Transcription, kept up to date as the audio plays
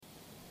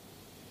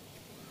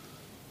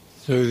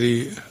So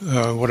the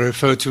what I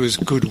refer to as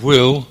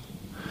goodwill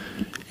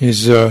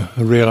is a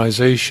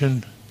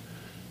realization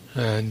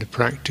and a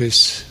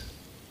practice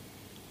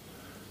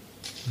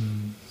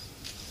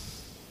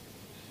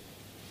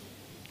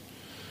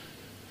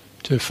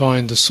to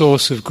find the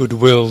source of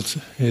goodwill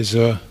is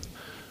a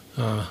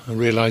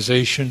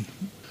realization,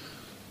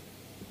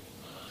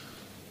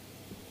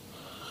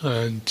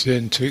 and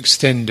then to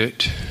extend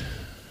it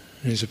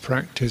is a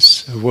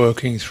practice of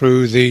working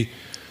through the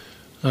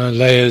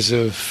layers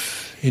of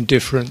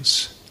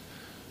indifference,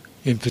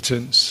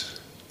 impotence,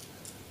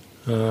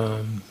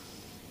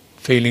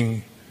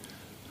 feeling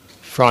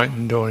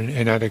frightened or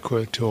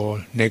inadequate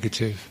or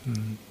negative.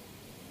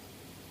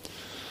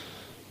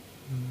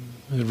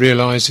 The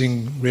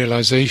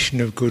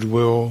realization of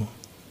goodwill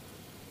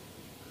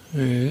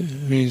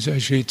means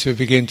actually to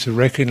begin to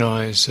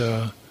recognize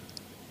the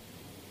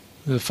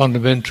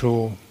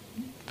fundamental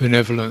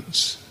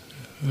benevolence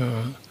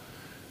of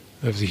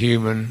the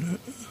human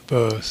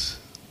birth.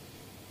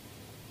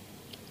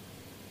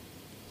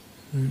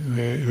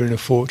 We're in a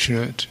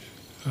fortunate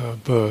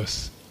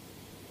birth.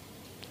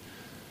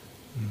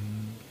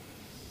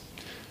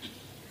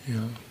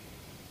 Yeah.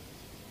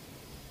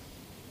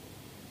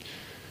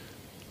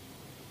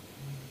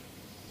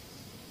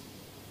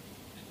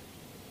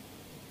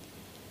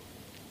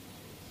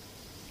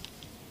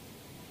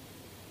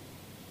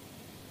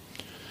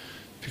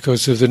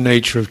 Because of the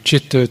nature of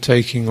citta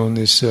taking on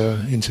this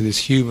into this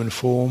human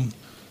form,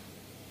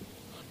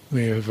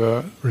 we have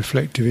a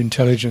reflective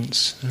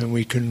intelligence, and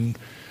we can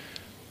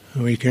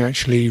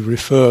actually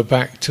refer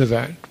back to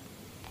that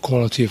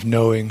quality of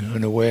knowing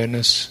and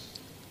awareness,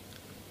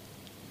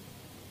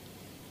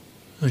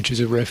 which is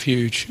a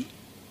refuge,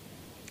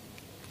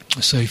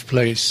 a safe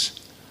place,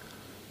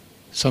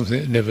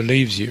 something that never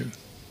leaves you.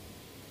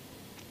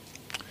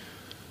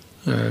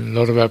 And a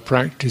lot of our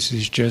practice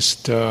is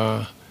just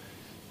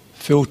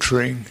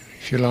filtering,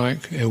 if you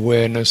like,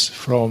 awareness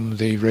from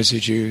the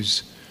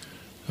residues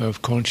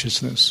of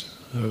consciousness,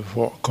 of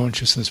what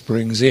consciousness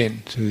brings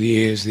in to the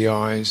ears, the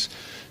eyes,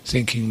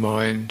 thinking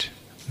mind,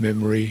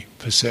 memory,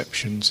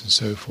 perceptions, and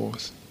so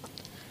forth,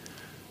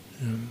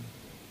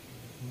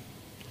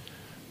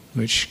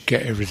 which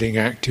get everything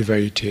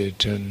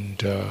activated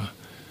and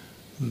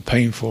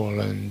painful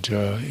and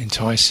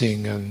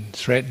enticing and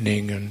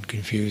threatening and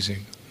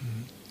confusing.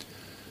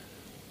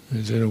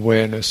 There's an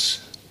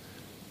awareness,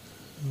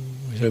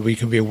 so we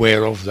can be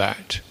aware of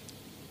that.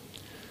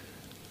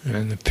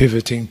 And the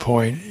pivoting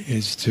point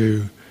is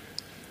to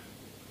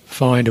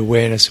find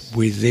awareness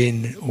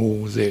within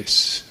all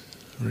this,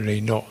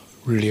 really not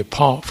really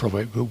apart from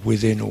it, but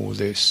within all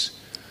this.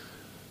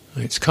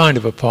 It's kind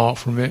of apart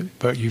from it,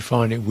 but you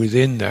find it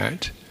within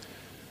that,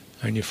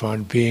 and you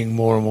find being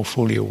more and more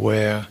fully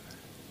aware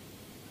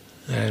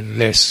and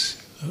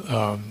less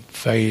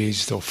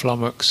phased or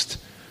flummoxed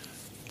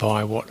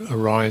by what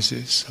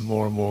arises, and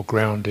more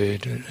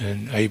grounded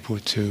and able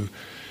to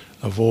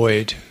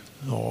avoid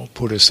or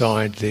put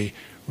aside the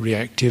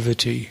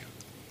reactivity,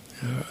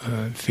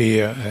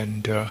 fear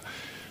and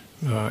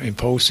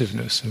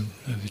impulsiveness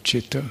of the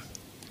citta.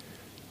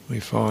 We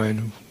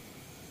find,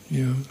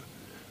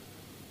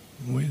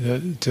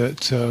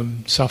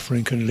 that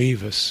suffering can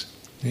leave us.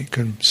 It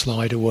can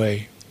slide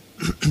away.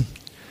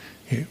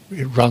 It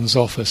runs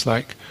off us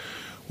like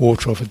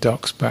water off a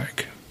duck's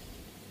back.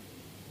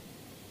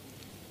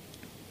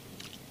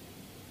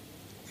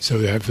 So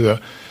we have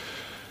the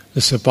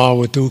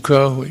sabhava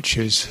dukkha, which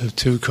is of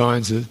two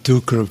kinds: the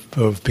dukkha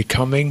of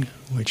becoming,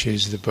 which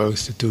is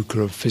both the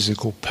dukkha of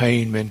physical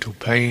pain, mental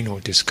pain or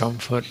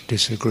discomfort,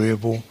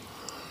 disagreeable,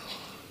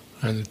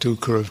 and the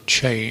dukkha of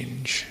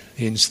change,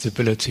 the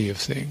instability of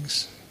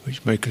things,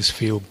 which make us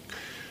feel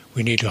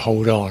we need to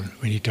hold on,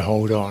 we need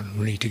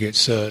to get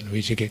certain, we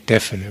need to get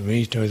definite, we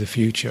need to know the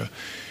future,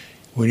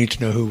 we need to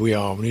know who we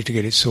are, we need to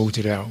get it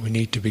sorted out, we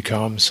need to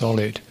become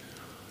solid,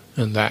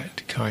 and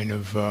that kind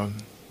of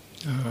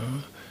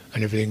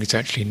and everything is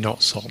actually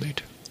not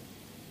solid.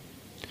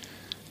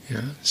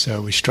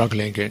 So we're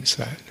struggling against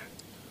that.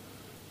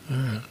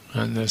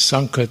 And the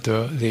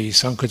sankhata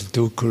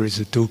dukkha is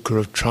the dukkha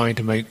of trying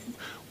to make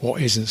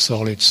what isn't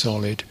solid,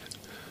 solid,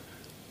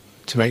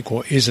 to make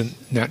what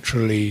isn't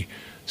naturally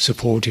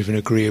supportive and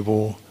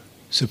agreeable.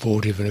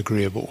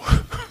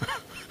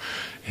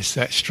 It's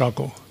that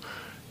struggle.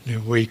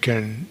 If we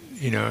can,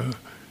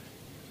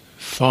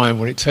 find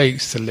what it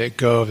takes to let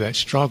go of that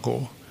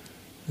struggle,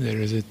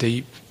 there is a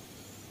deep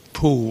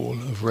pool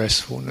of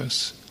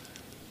restfulness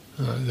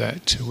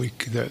that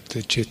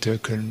the citta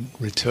can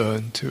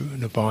return to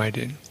and abide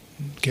in,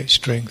 and get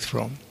strength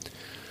from.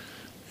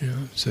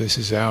 So this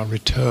is our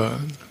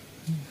return,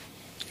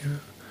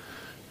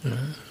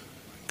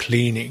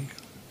 cleaning,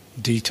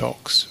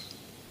 detox,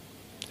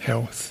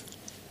 health.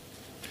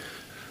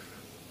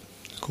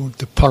 It's called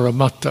the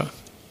paramatta.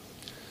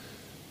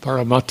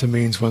 Paramatta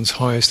means one's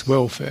highest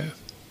welfare.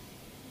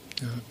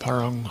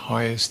 Parang,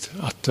 highest,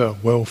 atta,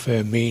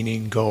 welfare,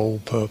 meaning,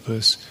 goal,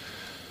 purpose.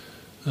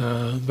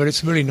 But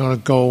it's really not a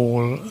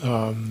goal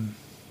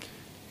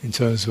in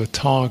terms of a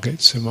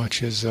target so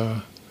much as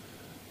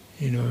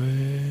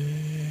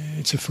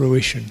it's a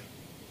fruition.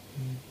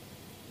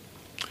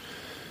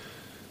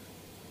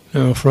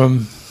 Now,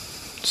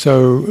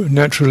 so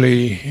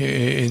naturally,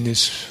 in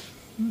this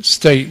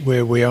state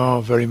where we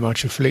are very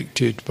much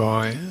afflicted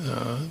by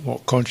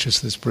what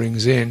consciousness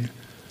brings in,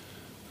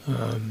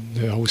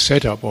 the whole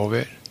setup of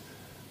it,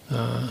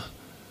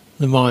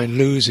 the mind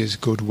loses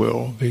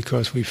goodwill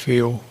because we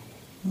feel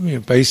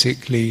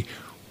basically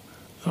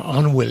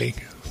unwilling,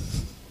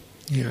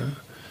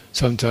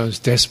 sometimes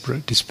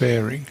desperate,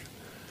 despairing,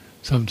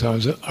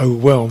 sometimes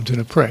overwhelmed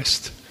and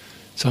oppressed,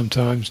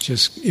 sometimes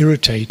just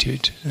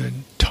irritated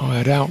and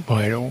tired out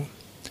by it all,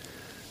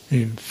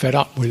 and fed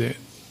up with it,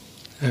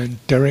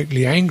 and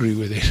directly angry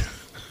with it.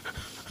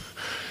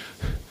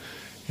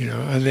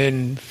 And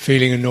then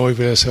feeling annoyed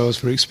with ourselves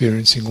for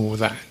experiencing all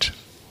that.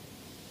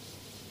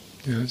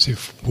 As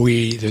if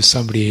there's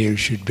somebody here who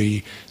should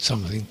be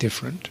something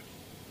different.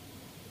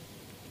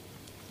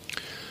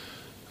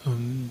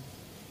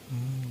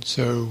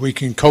 So we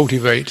can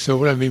cultivate, so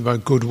what I mean by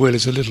goodwill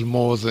is a little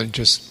more than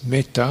just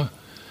metta,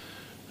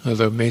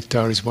 although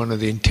metta is one of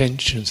the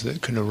intentions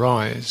that can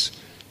arise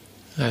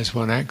as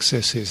one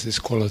accesses this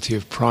quality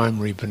of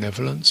primary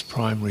benevolence,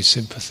 primary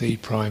sympathy,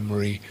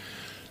 primary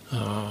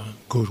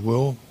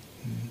goodwill.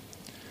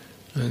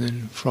 And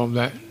then from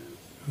that,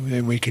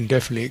 then we can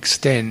definitely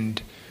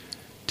extend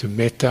to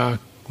metta,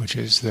 which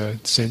is the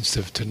sense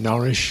of to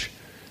nourish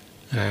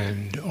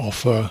and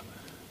offer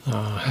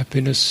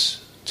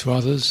happiness to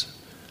others,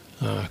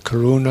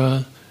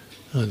 karuna,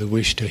 the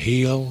wish to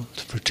heal,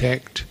 to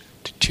protect,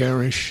 to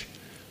cherish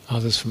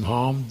others from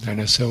harm and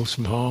ourselves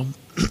from harm.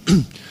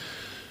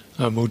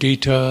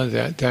 Mudita,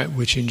 that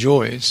which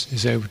enjoys,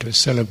 is able to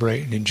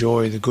celebrate and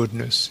enjoy the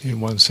goodness in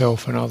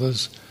oneself and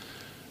others.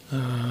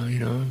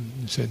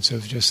 A sense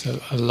of just a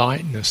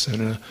lightness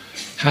and a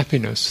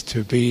happiness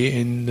to be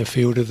in the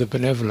field of the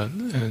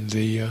benevolent and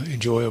the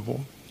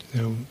enjoyable.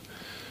 And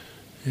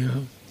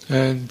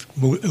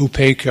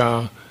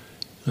upekkha,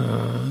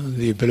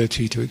 the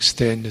ability to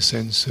extend a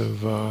sense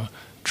of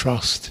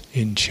trust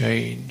in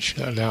change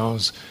that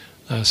allows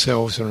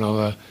ourselves or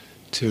another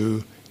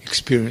to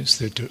experience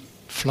the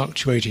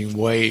fluctuating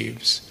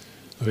waves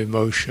of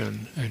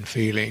emotion and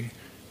feeling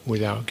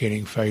without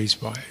getting fazed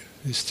by it.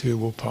 This too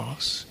will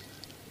pass.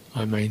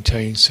 I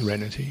maintain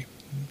serenity.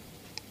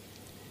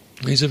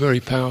 These are very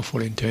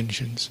powerful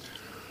intentions.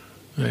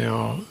 They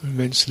are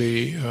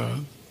immensely,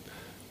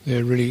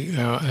 they're really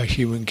a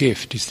human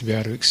gift, is to be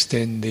able to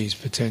extend these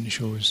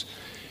potentials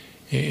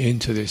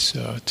into this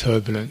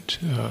turbulent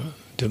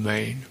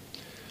domain.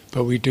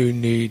 But we do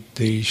need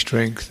the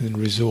strength and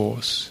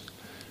resource.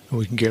 And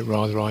we can get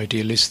rather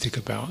idealistic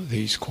about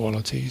these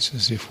qualities,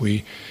 as if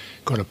we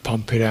got to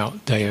pump it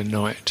out day and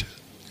night,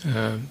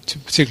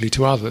 particularly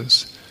to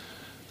others.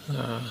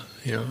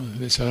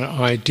 It's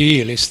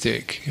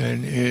idealistic,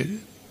 and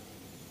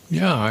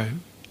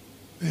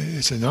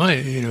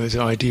as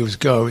ideals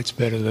go, it's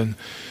better than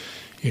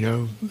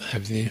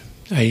have the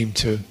aim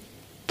to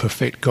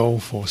perfect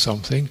golf or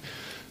something.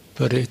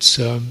 But it's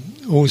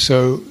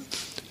also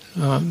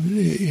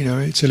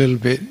it's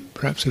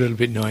perhaps a little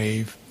bit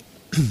naive,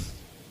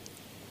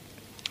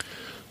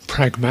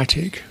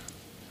 pragmatic.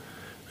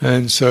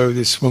 And so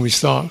when we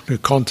start to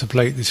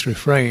contemplate this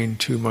refrain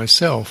to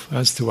myself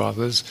as to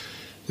others,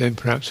 then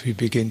perhaps we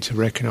begin to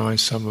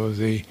recognize some of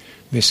the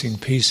missing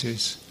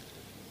pieces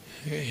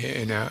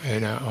in our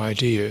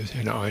ideas,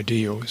 in our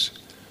ideals.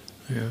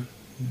 How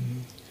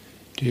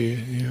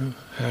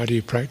do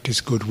you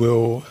practice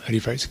goodwill? How do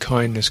you practice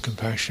kindness,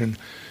 compassion,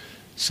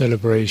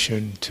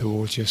 celebration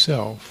towards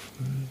yourself?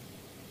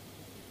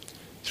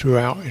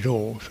 Throughout it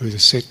all, through the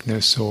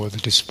sickness or the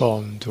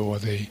despond or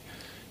the...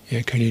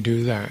 can you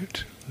do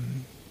that?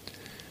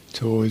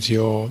 Towards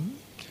your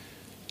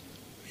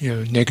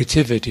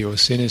negativity or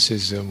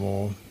cynicism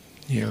or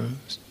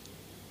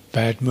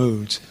bad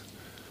moods,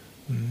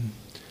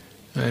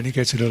 and it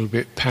gets a little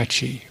bit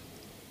patchy.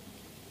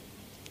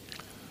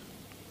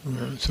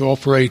 So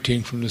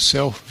operating from the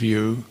self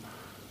view,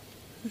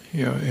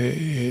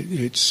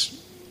 it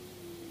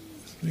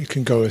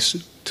can go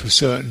to a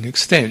certain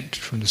extent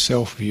from the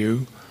self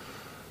view,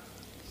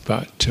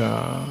 but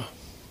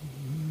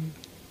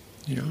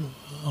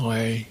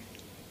I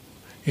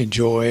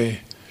enjoy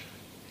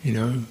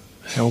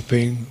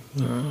helping,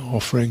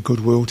 offering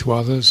goodwill to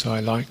others. I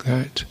like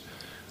that.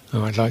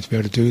 I'd like to be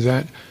able to do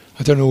that.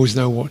 I don't always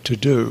know what to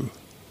do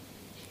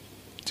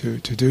to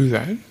do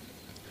that,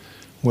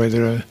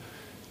 whether it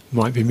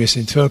might be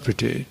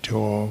misinterpreted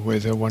or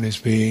whether one is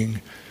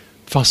being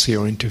fussy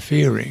or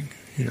interfering,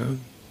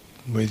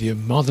 whether you're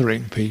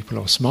mothering people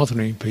or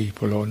smothering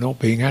people or not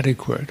being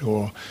adequate,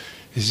 or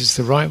is this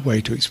the right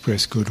way to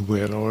express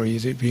goodwill, or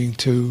is it being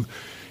too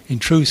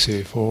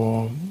intrusive,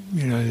 or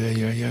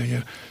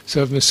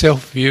So from a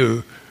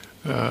self-view,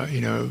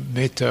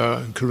 metta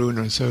and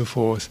karuna and so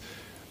forth,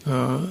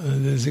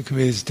 there can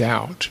be this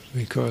doubt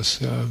because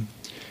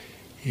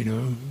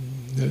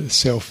the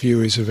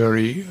self-view is a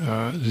very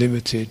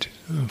limited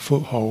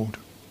foothold,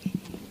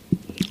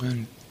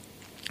 and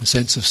the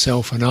sense of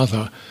self and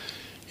other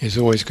is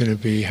always going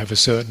to have a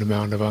certain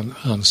amount of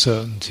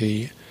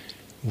uncertainty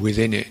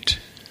within it,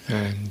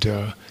 and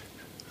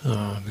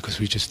because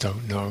we just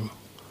don't know.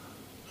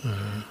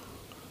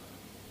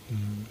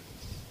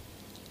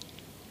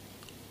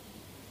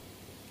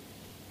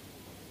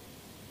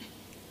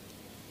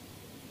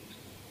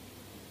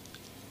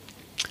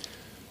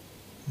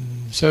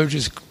 So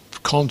just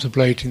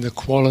contemplating the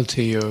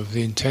quality of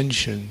the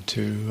intention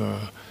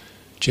to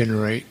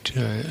generate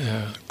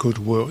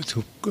goodwill,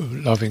 to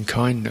loving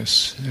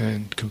kindness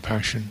and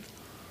compassion.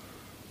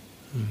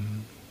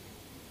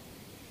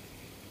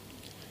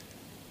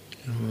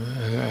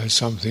 As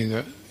something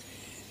that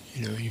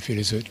you feel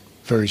is a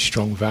very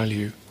strong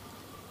value.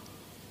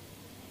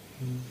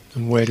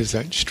 And where does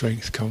that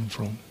strength come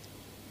from?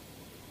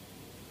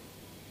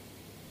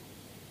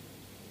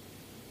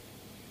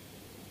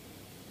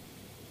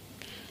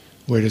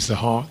 Where does the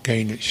heart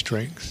gain its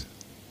strength?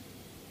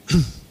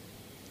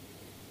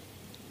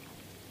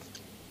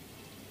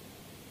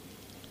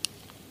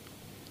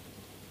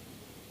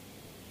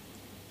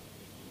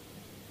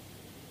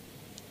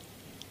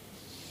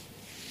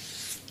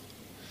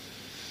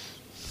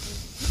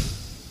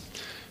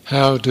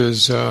 How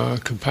does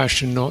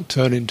compassion not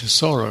turn into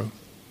sorrow?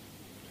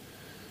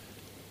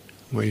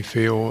 We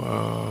feel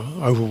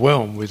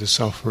overwhelmed with the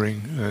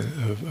suffering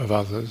of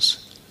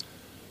others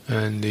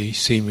and the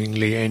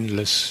seemingly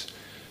endless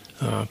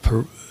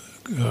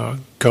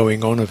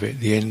going on of it,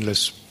 the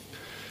endless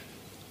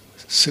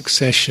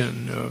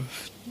succession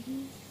of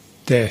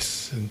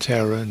death and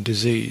terror and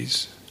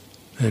disease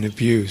and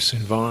abuse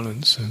and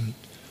violence and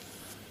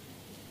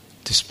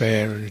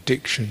despair and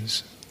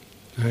addictions.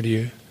 How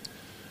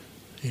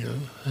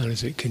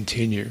does it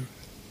continue?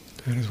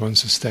 How does one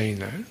sustain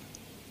that?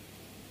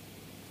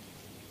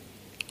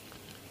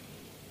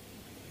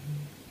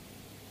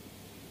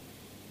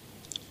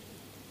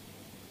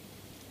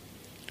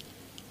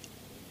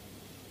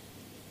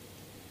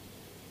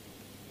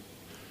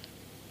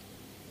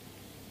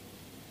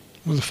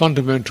 Well, the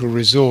fundamental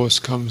resource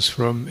comes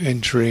from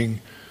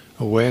entering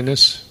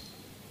awareness,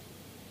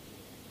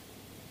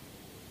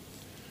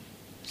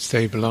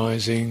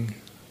 stabilizing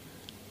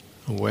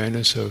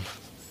awareness of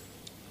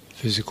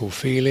physical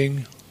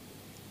feeling,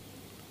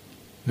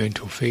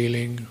 mental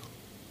feeling,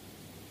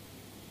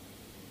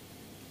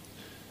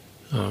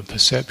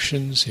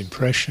 perceptions,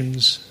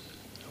 impressions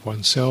of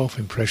oneself,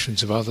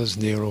 impressions of others,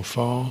 near or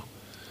far.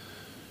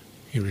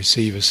 You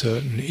receive a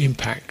certain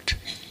impact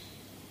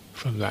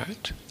from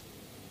that.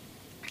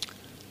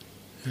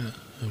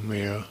 And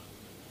we are,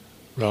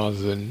 rather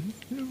than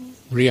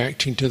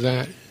reacting to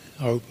that,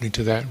 opening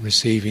to that,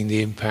 receiving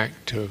the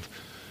impact of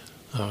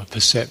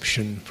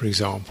perception, for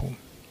example.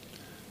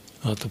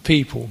 Other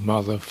people,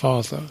 mother,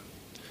 father,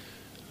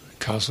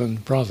 cousin,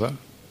 brother,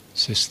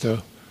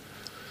 sister,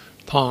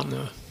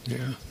 partner,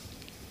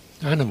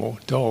 animal,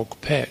 dog,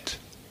 pet,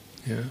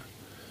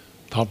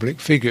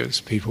 public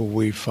figures, people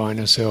we find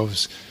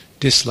ourselves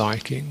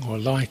disliking or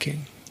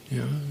liking,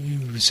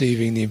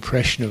 receiving the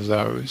impression of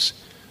those.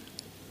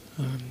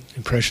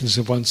 Impressions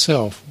of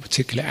oneself,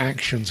 particular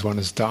actions one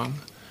has done,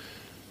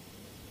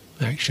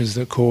 actions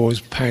that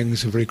cause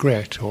pangs of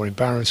regret or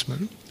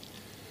embarrassment,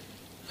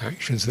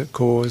 actions that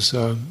cause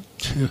a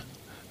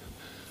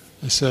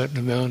certain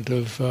amount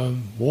of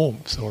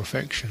warmth or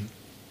affection.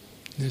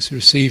 It's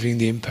receiving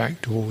the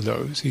impact of all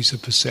those. These are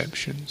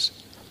perceptions.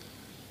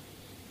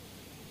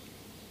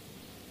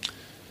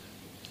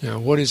 Now,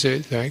 what is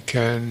it that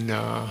can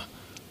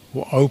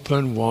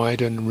open,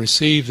 widen,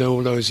 receive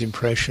all those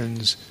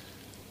impressions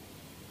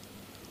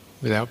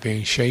without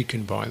being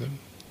shaken by them?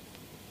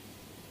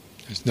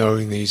 It's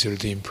knowing these are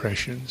the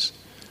impressions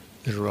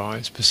that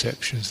arise,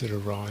 perceptions that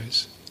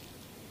arise.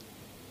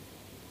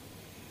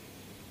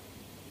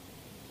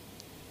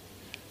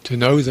 To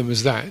know them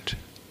as that,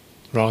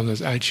 rather than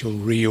as actual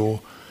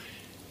real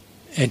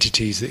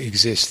entities that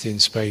exist in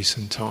space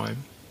and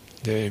time.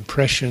 They're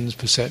impressions,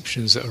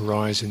 perceptions that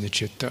arise in the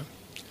citta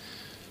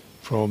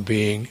from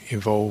being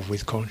involved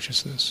with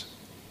consciousness.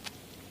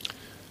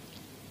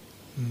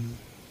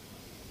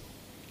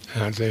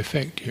 How do they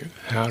affect you?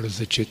 How does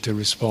the citta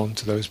respond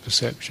to those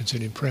perceptions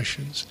and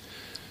impressions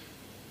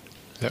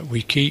that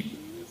we keep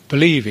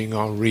believing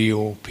are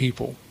real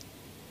people?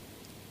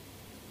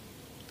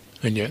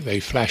 And yet they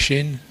flash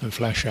in and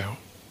flash out.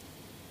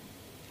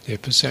 They're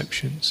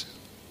perceptions.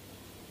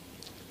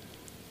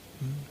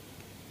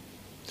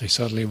 They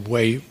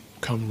suddenly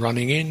come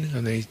running in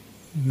and they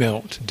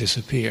melt and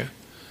disappear.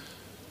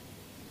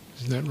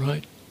 Isn't that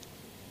right?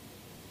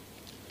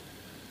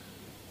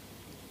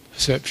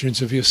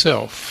 Perceptions of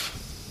yourself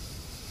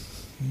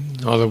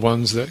are the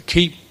ones that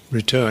keep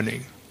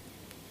returning.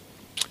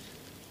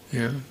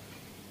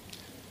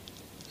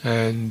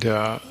 And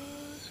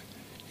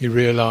you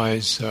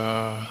realize,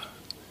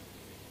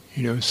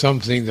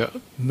 something that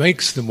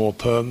makes them more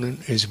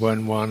permanent is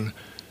when one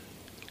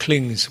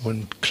clings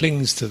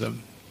to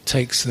them,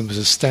 takes them as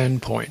a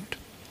standpoint,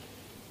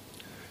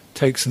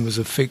 takes them as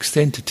a fixed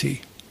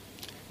entity.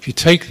 If you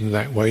take them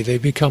that way, they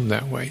become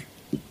that way.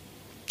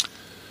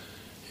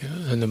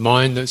 And the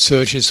mind that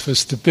searches for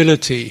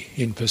stability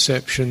in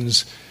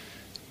perceptions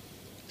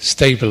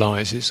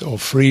stabilizes or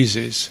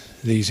freezes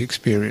these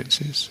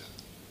experiences.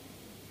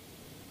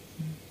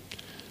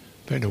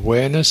 But in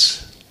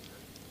awareness,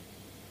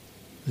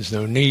 there's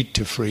no need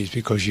to freeze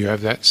because you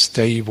have that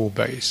stable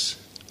base.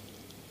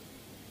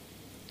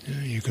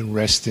 You can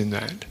rest in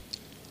that.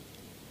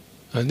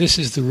 And this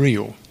is the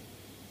real.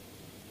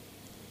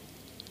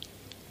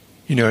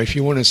 If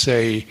you want to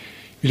say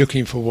you're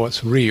looking for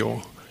what's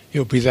real,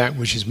 it'll be that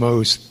which is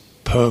most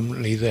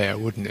permanently there,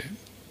 wouldn't it?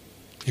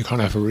 You can't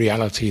have a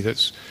reality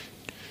that's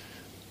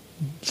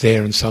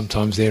there and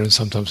sometimes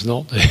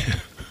not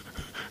there.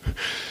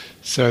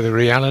 So the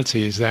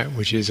reality is that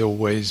which is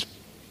always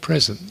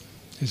present,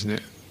 isn't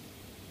it?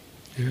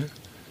 Yeah.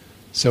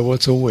 So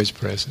what's always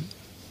present?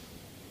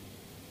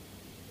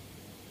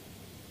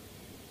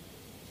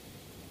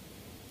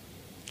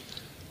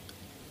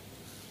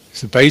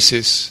 It's the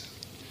basis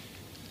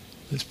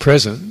that's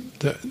present,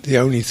 that the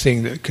only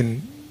thing that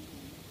can,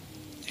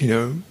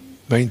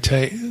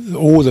 maintain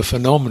all the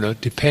phenomena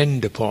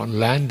depend upon,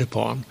 land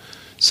upon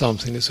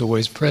something that's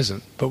always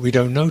present. But we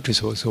don't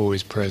notice what's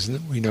always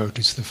present, we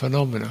notice the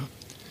phenomena.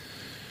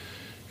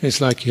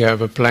 It's like you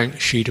have a blank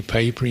sheet of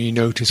paper and you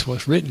notice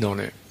what's written on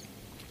it.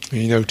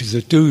 And you notice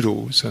the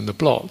doodles and the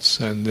blots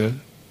and the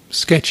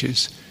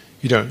sketches.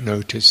 You don't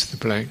notice the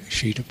blank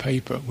sheet of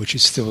paper, which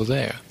is still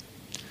there.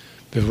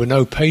 But if there were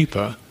no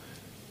paper,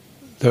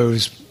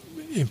 those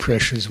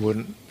impressions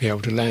wouldn't be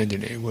able to land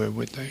in it,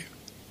 would they?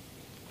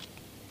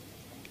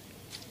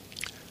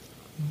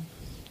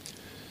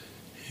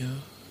 Yeah.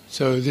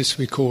 So this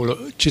we call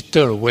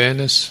citta,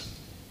 awareness,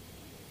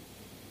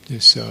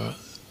 this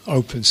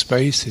open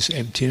space, this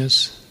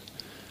emptiness,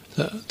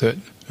 that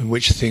in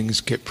which things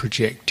get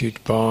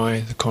projected by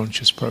the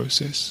conscious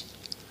process.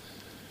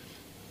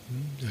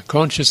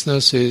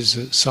 Consciousness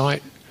is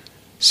sight,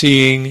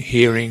 seeing,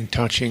 hearing,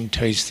 touching,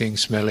 tasting,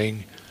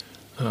 smelling,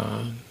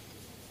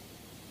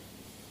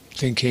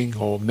 thinking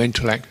or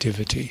mental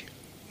activity,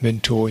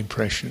 mental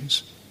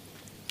impressions.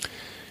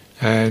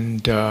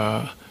 And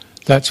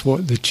that's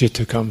what the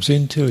citta comes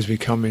into. As we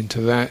come into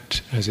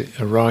that, as it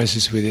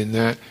arises within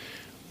that,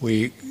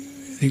 the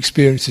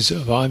experiences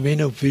of I'm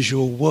in a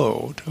visual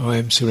world. I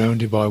am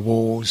surrounded by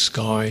walls,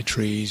 sky,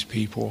 trees,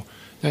 people.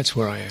 That's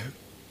where I am.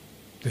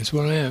 That's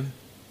where I am.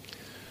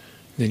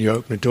 Then you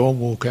open a door and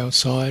walk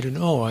outside and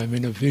I'm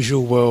in a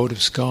visual world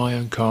of sky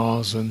and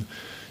cars and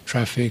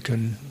traffic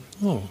and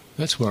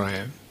that's where I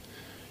am.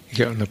 You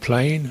get on a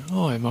plane,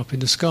 I'm up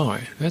in the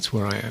sky. That's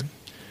where I am.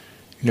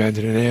 You land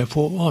in an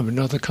airport, I'm in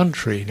another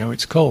country, now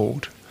it's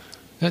cold.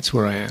 That's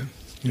where I am.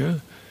 Yeah?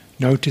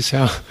 Notice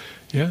how,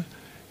 yeah?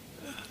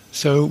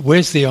 So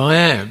where's the I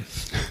am?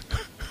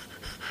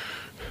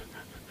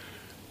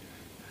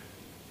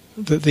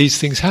 That these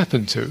things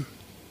happen to.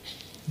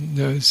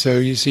 So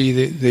you see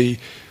the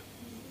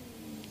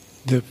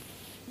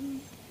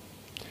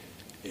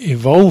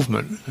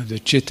involvement of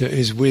the citta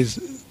is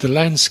with the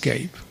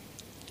landscape,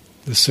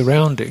 the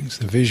surroundings,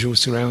 the visual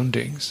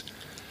surroundings.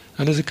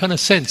 And there's a kind of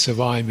sense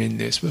of I'm in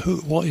this, but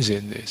what is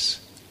in this?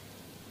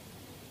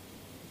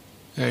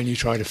 And you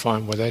try to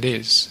find what that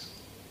is.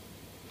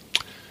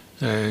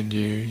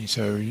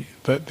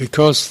 But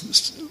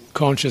because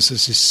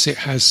consciousness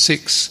has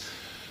 6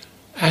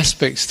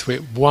 aspects to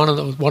it, one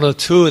or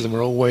two of them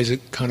are always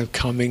kind of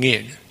coming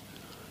in.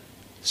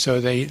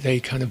 So they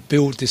kind of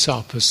build this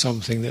up as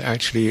something that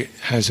actually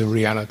has a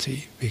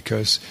reality,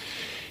 because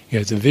you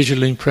have the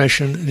visual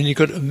impression, and then you've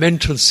got a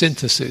mental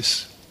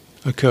synthesis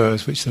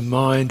occurs, which the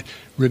mind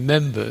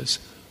remembers.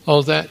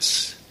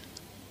 That's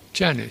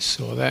Janice,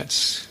 or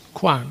that's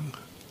Kwang.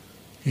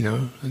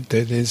 And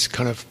there's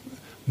kind of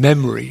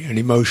memory, an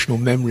emotional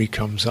memory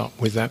comes up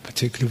with that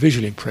particular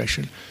visual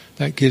impression.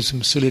 That gives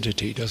them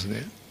solidity, doesn't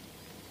it?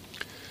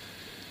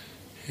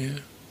 Yeah.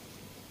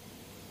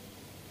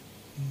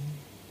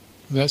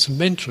 That's a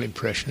mental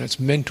impression, that's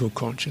mental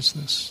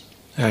consciousness,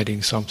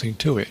 adding something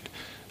to it.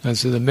 And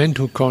so the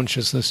mental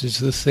consciousness is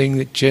the thing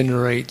that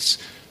generates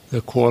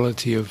the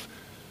quality of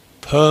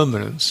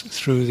permanence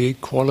through the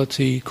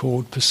quality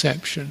called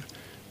perception,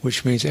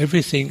 which means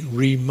everything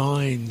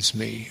reminds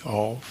me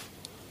of,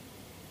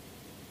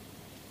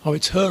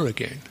 it's her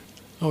again,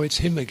 it's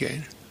him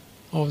again,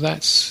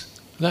 that's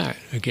that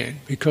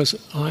again, because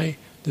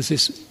there's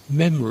this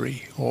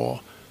memory or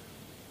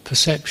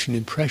perception,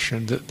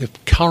 impression that the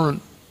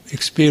current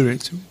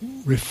experience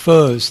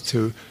refers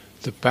to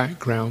the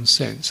background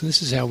sense. And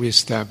this is how we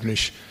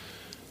establish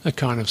a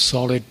kind of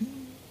solid,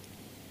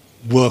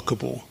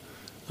 workable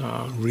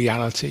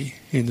reality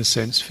in the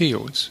sense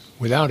fields.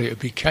 Without it, it'd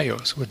be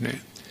chaos, wouldn't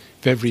it?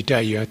 If every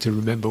day you had to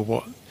remember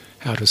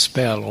how to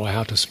spell or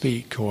how to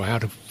speak or how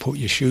to put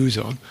your shoes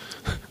on,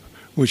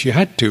 which you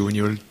had to when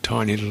you were a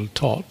tiny little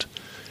tot,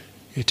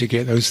 to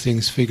get those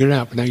things figured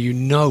out. But now you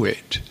know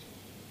it.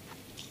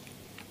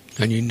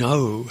 And you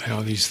know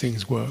how these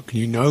things work, and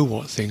you know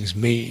what things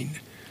mean.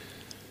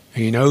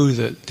 And you know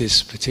that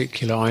this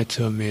particular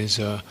item is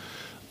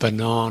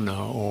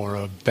banana or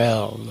a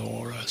bell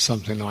or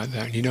something like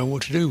that. You know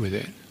what to do with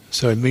it.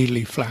 So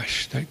immediately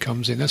flash, that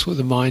comes in. That's what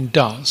the mind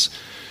does.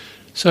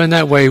 So in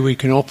that way we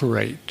can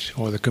operate,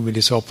 or there can be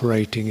this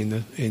operating in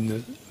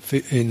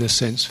the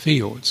sense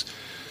fields.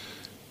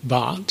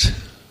 But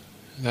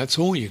that's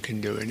all you can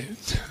do in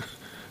it.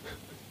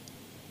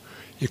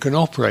 You can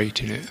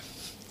operate in it.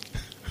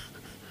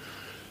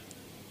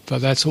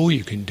 But that's all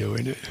you can do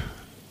in it.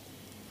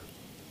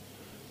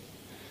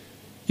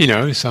 You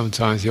know,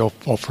 sometimes the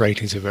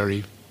operating is a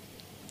very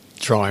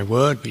dry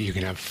word, but you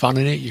can have fun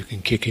in it, you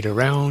can kick it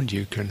around,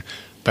 you can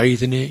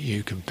bathe in it,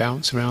 you can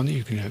bounce around it,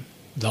 you can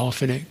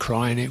laugh in it,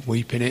 cry in it,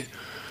 weep in it,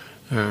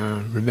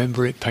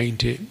 remember it,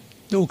 paint it,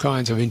 all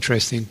kinds of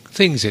interesting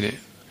things in it.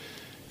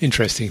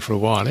 Interesting for a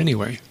while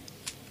anyway.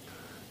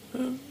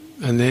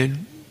 And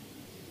then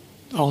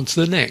on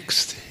to the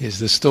next is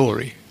the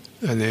story.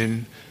 And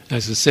then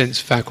as the sense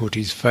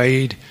faculties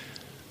fade,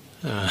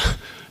 then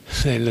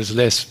there's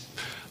less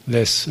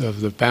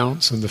of the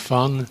bounce and the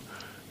fun,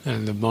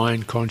 and the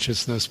mind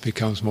consciousness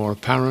becomes more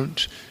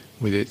apparent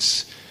with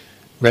its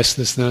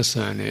restlessness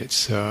and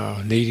its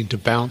needing to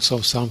bounce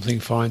off something,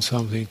 find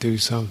something, do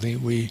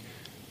something. We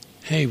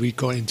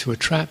got into a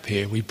trap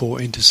here. We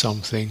bought into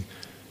something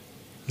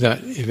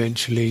that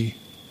eventually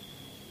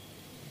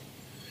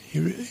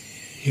you're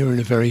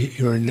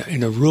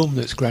in a room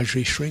that's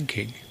gradually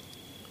shrinking,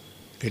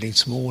 getting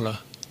smaller,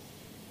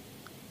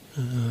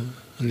 and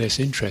less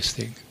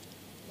interesting.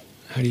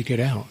 How do you get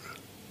out?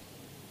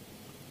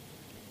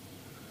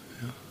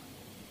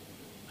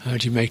 How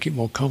do you make it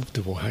more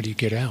comfortable? How do you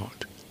get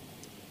out?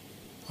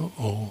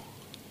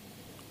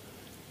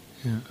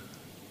 Yeah.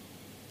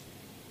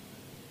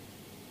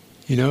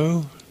 You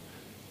know,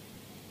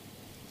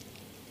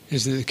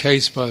 is it the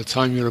case by the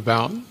time you're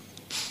about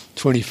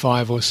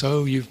 25 or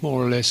so, you've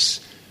more or less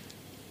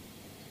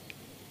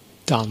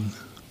done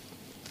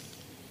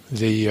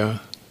the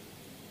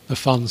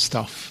fun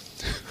stuff?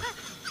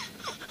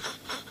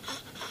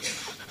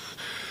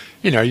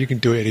 You know, you can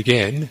do it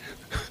again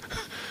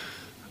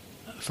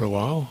for a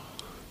while.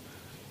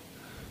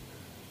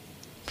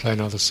 Play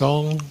another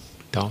song,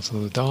 dance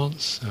another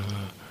dance,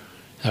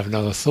 have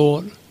another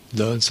thought,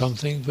 learn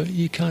something, but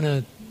you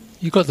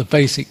got the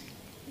basic,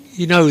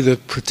 you know the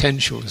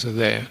potentials are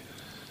there.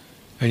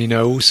 And you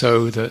know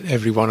also that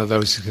every one of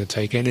those is going to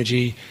take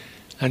energy,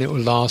 and it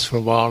will last for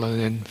a while and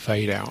then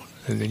fade out,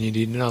 and then you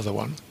need another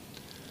one.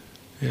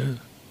 Yeah.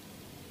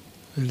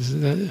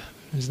 Isn't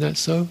that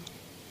so?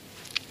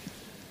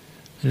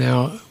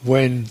 Now,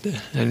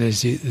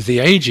 as the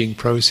aging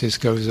process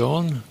goes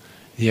on,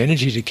 the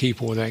energy to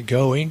keep all that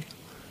going,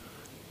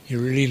 you're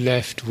really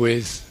left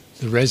with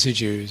the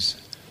residues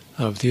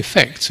of the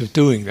effects of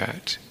doing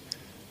that.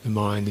 The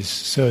mind is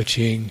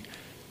searching,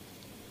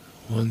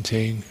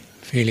 wanting,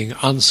 feeling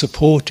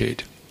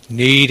unsupported,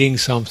 needing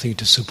something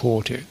to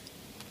support it.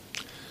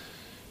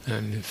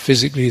 And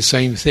physically the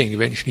same thing.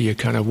 Eventually you're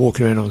kind of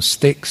walking around on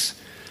sticks,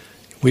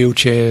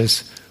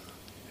 wheelchairs,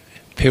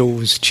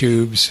 pills,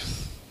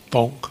 tubes,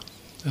 bonk,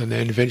 and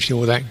then eventually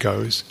all that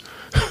goes.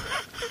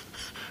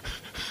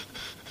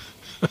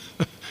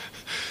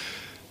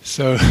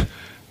 So,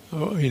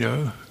 you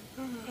know,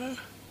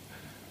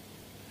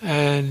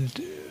 and,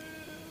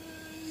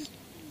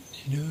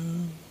 you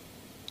know,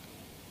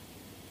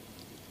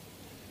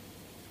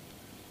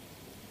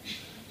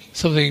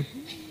 something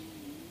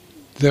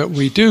that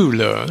we do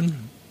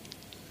learn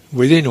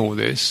within all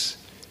this,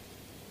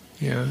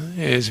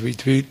 is we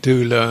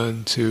do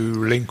learn to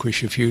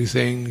relinquish a few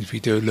things, we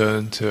do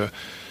learn to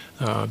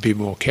be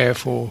more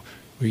careful,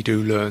 we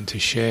do learn to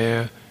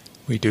share,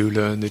 we do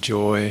learn the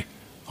joy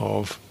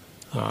of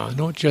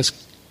not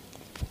just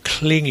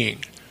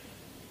clinging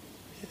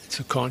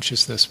to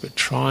consciousness, but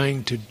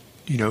trying to,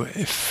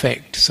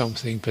 effect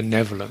something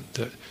benevolent,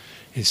 that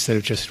instead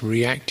of just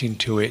reacting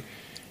to it,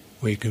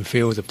 we can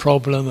feel the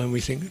problem and we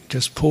think,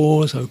 just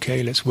pause,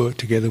 okay, let's work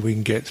together, we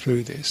can get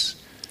through this.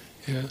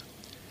 Yeah.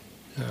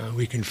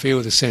 We can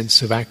feel the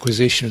sense of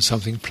acquisition of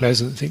something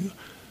pleasant, think,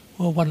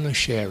 well, why don't I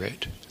share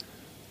it?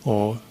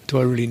 Or do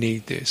I really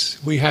need this?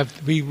 We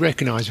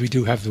recognise we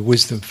do have the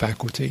wisdom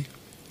faculty.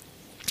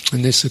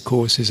 And this, of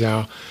course, this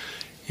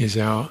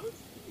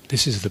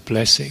is the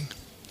blessing.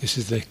 This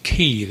is the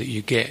key that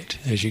you get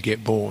as you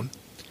get born.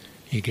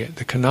 You get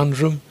the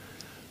conundrum,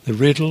 the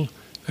riddle,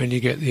 and you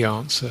get the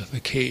answer, the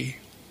key.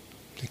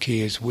 The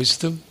key is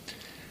wisdom.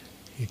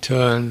 You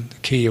turn the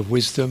key of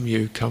wisdom,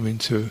 you come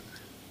into,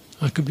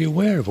 I could be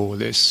aware of all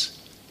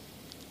this,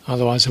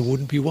 otherwise I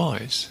wouldn't be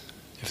wise.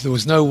 If there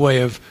was no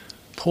way of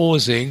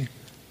pausing,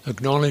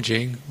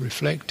 acknowledging,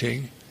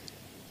 reflecting,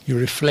 you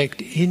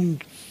reflect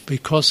in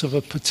because of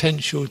a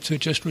potential to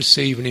just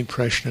receive an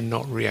impression and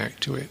not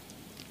react to it.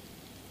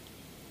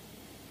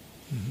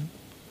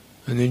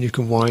 And then you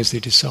can wisely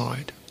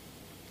decide,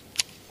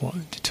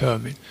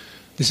 determine.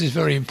 This is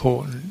very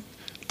important,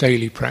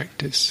 daily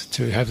practice,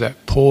 to have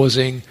that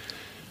pausing,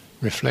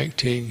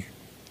 reflecting,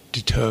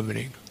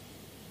 determining.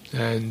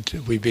 And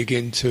we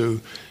begin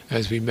to,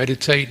 as we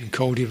meditate and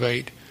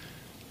cultivate,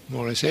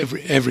 more or less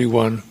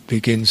everyone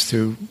begins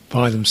to,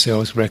 by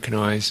themselves,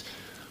 recognise,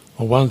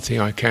 well, one thing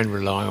I can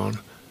rely on,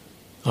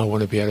 I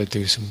want to be able to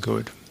do some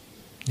good.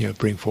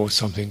 bring forth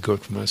something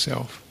good for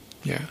myself.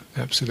 Yeah,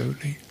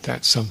 absolutely.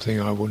 That's something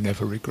I will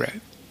never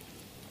regret,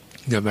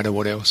 no matter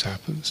what else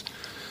happens.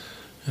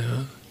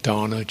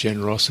 Dana,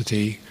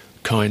 generosity,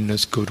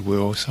 kindness,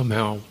 goodwill,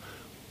 somehow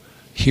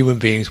human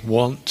beings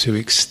want to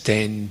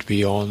extend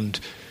beyond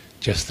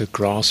just the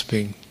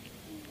grasping,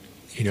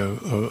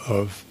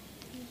 of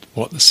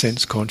what the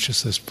sense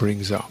consciousness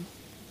brings up.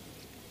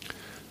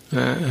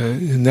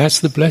 And that's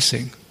the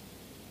blessing.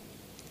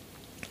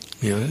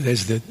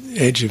 There's the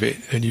edge of it,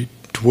 and you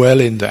dwell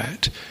in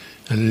that,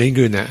 and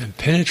linger in that, and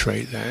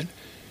penetrate that,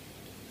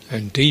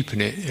 and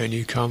deepen it, and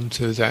you come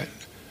to that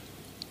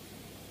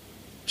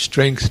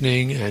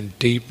strengthening and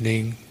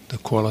deepening the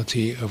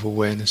quality of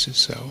awareness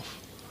itself.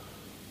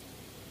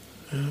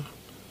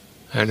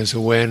 And as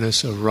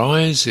awareness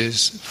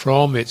arises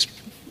from its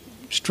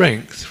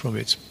strength, from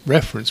its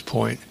reference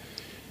point,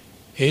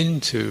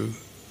 into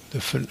the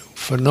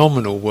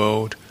phenomenal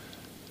world,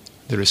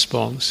 the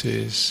response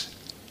is,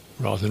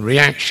 rather than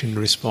reaction,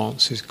 the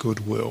response is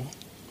goodwill.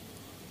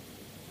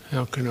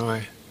 How can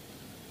I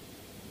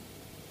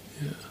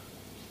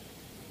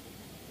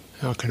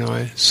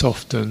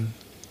soften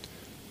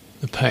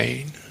the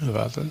pain of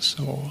others,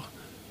 or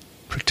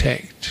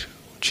protect,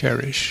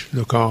 cherish,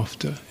 look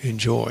after,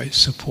 enjoy,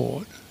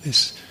 support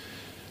this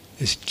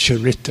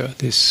charita,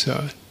 this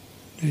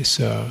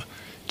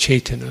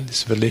cetana,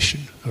 this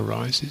volition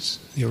arises,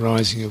 the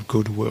arising of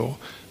goodwill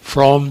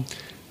from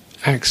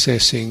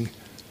accessing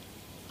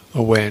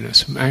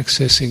awareness, from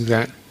accessing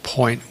that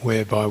point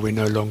whereby we're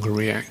no longer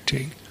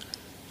reacting.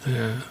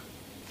 And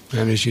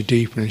as you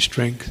deepen and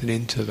strengthen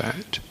into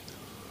that,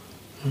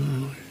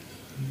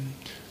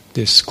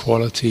 this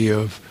quality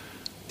of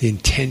the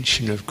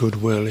intention of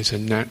goodwill is a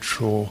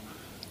natural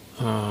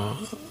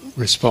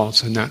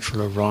response, a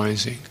natural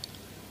arising.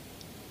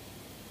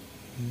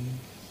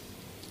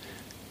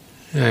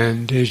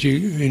 And as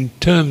in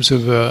terms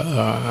of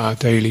our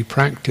daily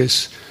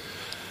practice,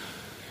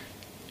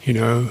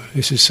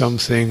 this is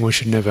something we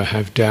should never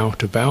have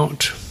doubt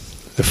about.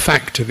 The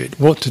fact of it,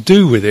 what to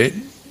do with it,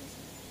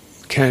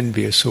 can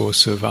be a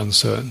source of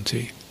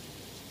uncertainty.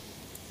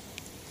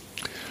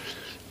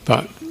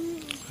 But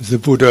the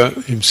Buddha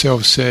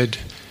himself said,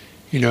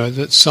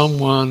 that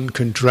someone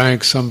can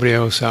drag somebody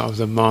else out of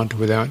the mud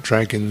without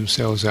dragging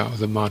themselves out of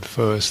the mud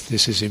first.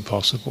 This is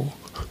impossible.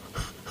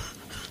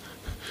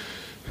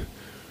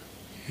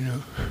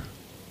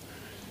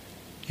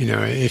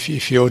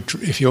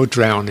 If you're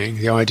drowning,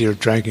 the idea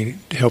of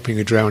helping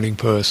a drowning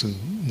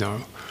person,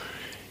 no.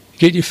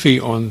 Get your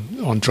feet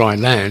on dry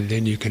land,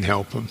 then you can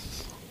help them.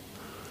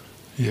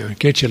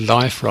 Get on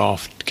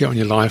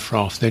your life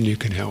raft, then you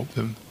can help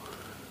them.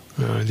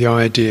 The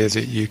idea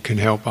that you can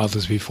help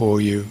others before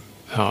you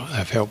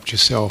have helped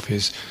yourself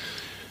is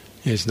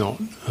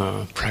not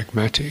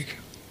pragmatic.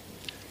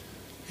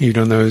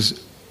 Even on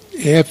those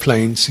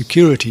airplane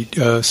security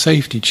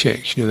safety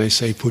checks, they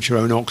say put your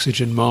own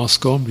oxygen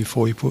mask on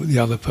before you put the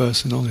other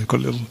person on. They've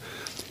got little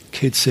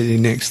kids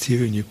sitting next to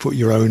you, and you put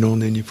your own on,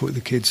 then you put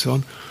the kids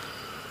on.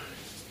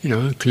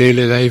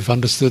 Clearly they've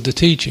understood the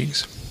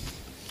teachings.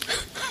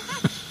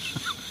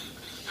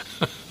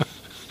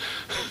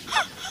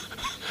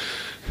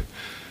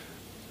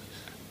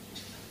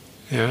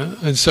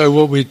 And so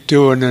what we're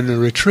doing in a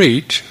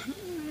retreat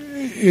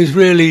is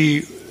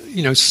really,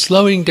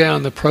 slowing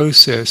down the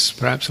process,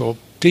 perhaps, or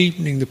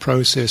deepening the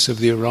process of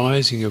the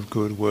arising of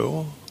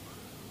goodwill,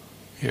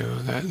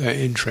 that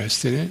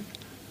interest in it.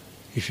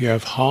 If you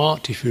have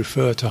heart, if you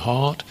refer to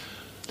heart,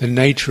 the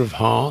nature of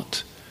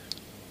heart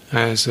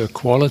as a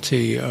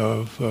quality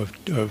of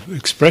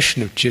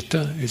expression of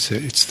citta,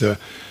 it's the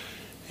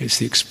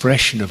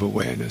expression of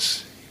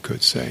awareness, you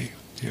could say.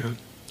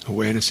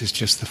 Awareness is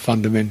just the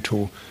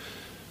fundamental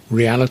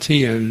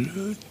reality,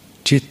 and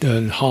citta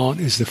and heart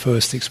is the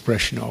first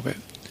expression of it.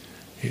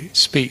 It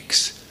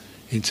speaks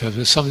in terms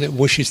of something that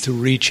wishes to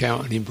reach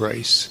out and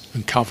embrace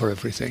and cover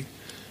everything,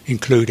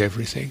 include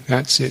everything.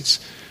 That's its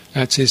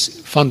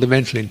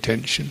fundamental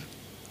intention.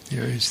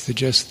 Is to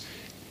just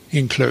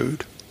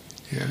include,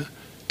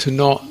 to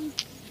not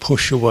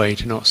push away,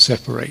 to not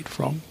separate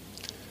from.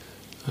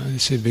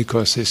 This is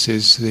because this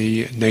is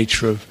the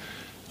nature of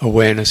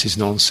awareness, is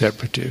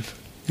non-separative.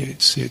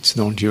 It's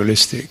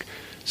non-dualistic.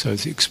 So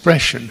the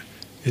expression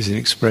is an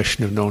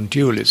expression of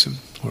non-dualism,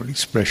 or an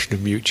expression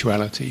of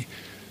mutuality,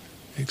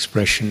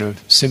 expression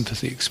of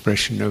sympathy,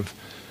 expression of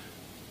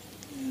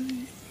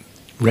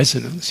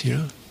resonance.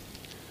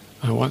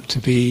 I want to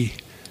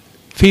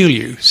feel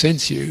you,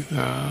 sense you,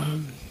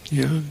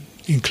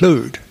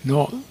 include,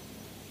 not,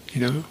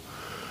 and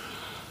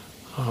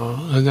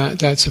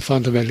that's a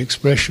fundamental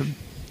expression.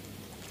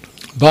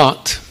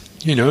 But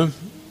the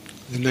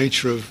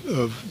nature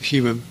of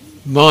human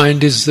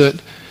mind is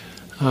that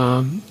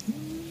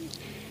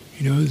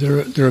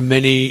there are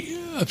many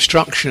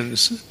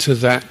obstructions to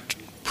that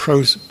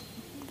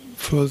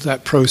for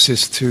that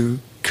process to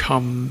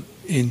come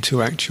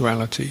into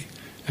actuality.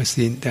 That's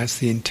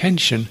the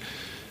intention,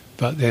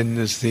 but then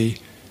there's the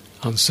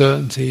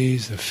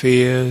uncertainties, the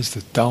fears,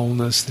 the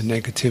dullness, the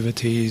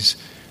negativities,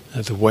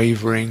 the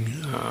wavering,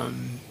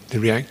 the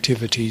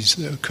reactivities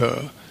that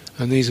occur.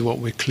 And these are what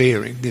we're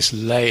clearing, this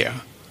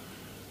layer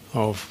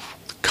of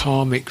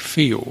karmic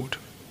field,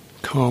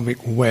 karmic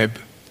web,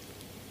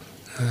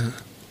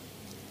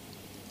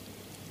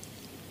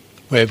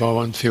 whereby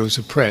one feels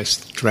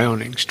oppressed,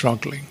 drowning,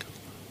 struggling,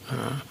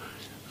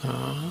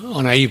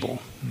 unable,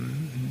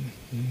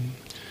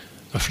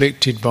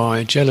 afflicted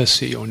by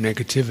jealousy or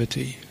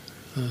negativity,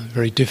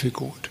 very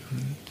difficult,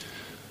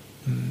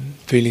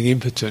 feeling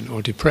impotent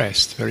or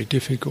depressed, very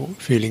difficult,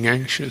 feeling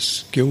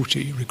anxious,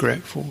 guilty,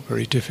 regretful,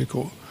 very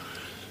difficult.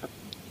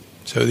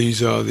 So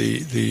these are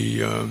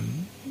the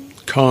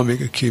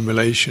karmic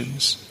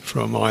accumulations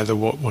from either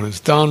what one has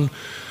done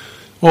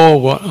or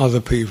what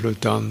other people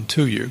have done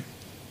to you.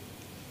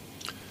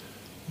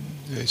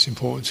 It's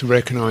important to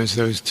recognize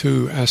those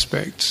two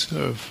aspects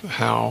of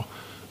how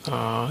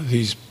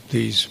this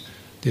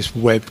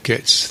web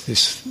gets, this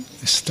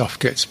stuff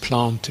gets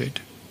planted.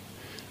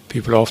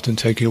 People often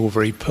take it all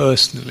very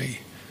personally,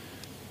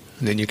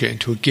 and then you get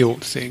into a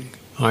guilt thing.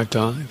 I've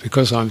done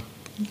because I'm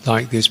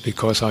like this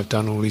because I've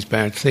done all these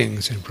bad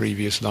things in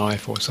previous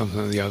life or something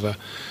or the other.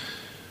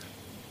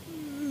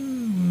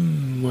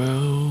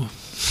 Well,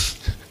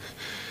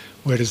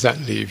 where does that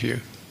leave you?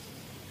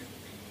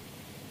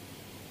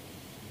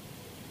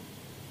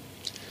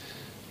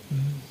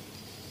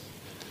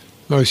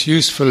 Most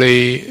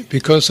usefully,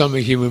 because I'm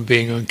a human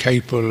being, I'm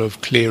capable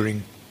of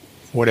clearing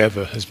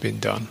whatever has been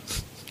done.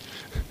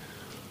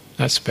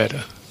 That's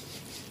better.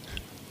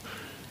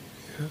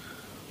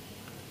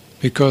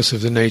 Because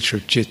of the nature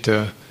of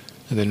citta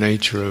and the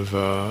nature of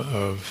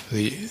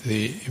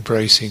the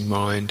embracing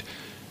mind,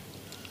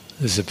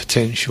 there's a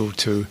potential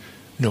to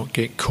not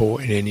get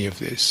caught in any of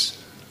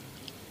this,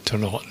 to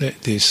not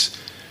let this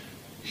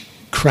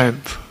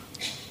cramp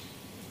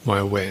my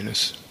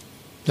awareness.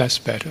 That's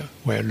a better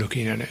way of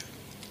looking at it.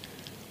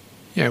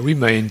 Yeah, we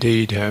may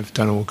indeed have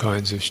done all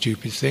kinds of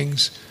stupid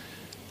things,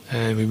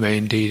 and we may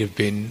indeed have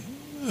been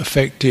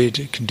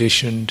affected,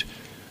 conditioned,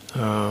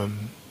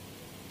 gone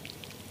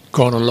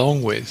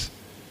along with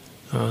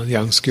the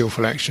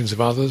unskillful actions of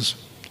others.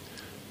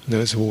 And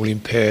those have all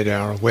impaired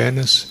our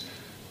awareness,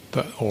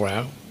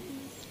 or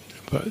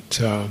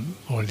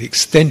the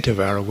extent of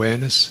our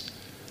awareness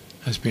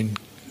has been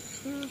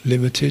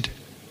limited.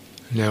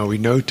 Now we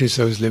notice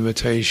those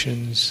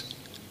limitations,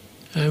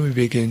 and we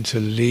begin to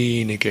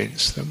lean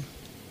against them.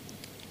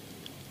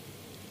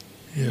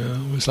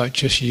 It's like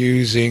just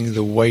using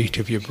the weight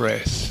of your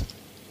breath,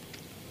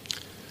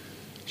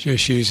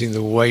 just using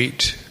the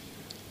weight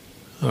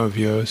of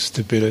your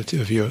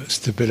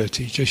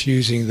stability, just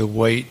using the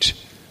weight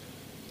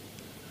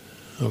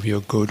of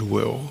your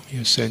goodwill,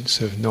 your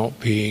sense of not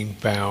being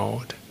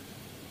bowed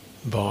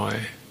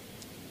by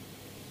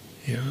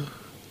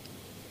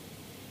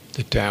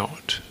the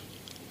doubt,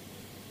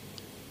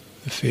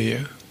 the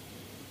fear,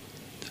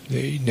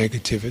 the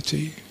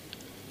negativity,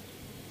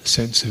 the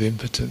sense of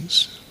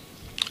impotence.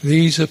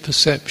 These are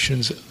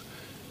perceptions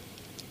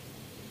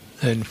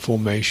and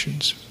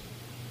formations.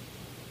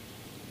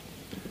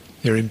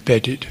 They're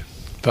embedded,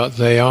 but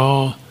they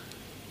are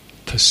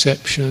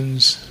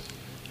perceptions,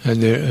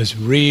 and they're as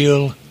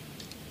real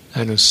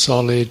and as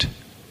solid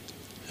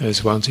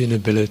as one's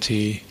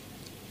inability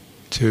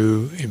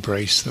to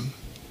embrace them.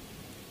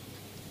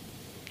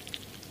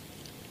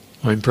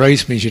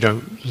 Embrace means you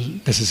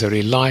don't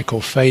necessarily like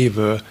or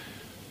favour,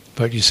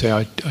 but you say,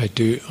 I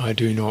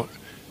do not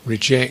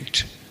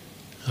reject,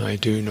 I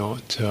do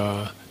not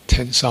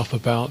tense up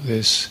about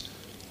this.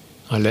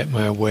 I let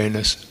my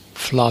awareness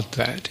flood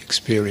that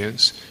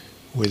experience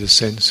with a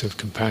sense of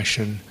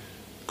compassion,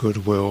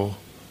 goodwill,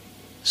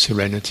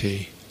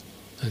 serenity,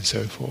 and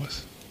so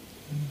forth.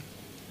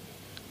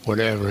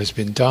 Whatever has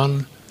been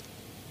done,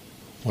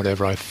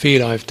 whatever I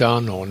feel I've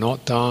done or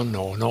not been,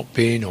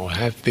 or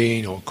have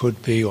been, or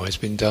could be, or has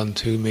been done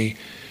to me,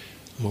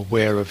 I'm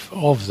aware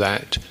of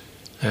that,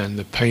 and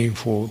the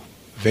painful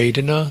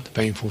Vedana, the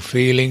painful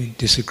feeling,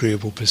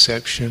 disagreeable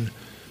perception,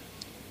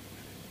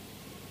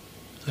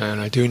 and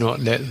I do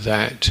not let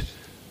that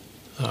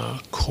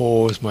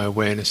cause my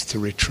awareness to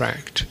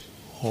retract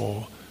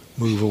or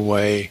move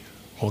away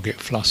or get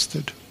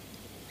flustered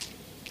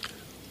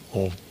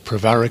or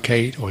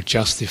prevaricate or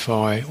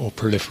justify or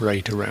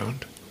proliferate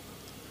around.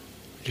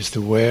 Just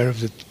aware of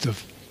the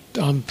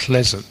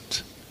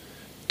unpleasant,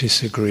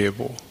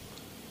 disagreeable,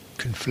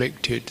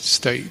 conflicted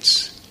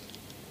states.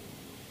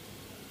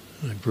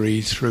 I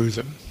breathe through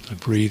them, I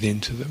breathe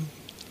into them.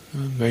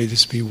 May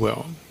this be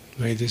well,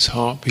 may this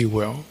heart be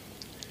well,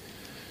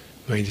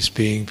 may this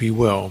being be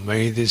well,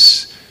 may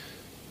this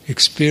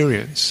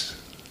experience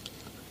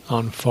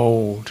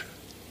unfold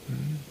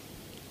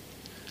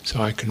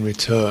so I can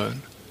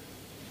return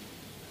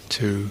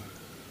to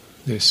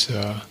this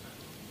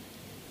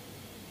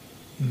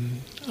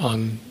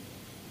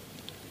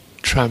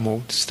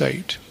untrammeled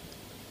state.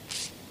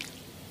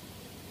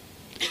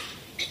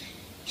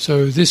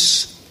 So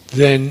this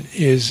then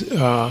is,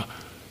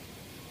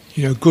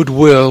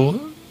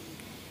 goodwill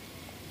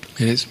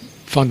in its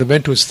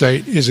fundamental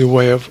state is a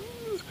way of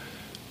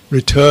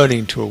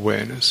returning to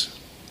awareness.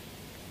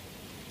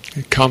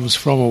 It comes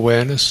from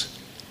awareness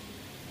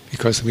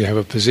because we have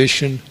a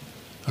position,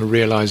 a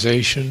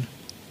realization.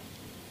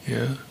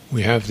 Yeah,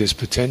 we have this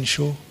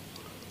potential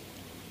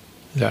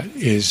that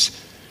is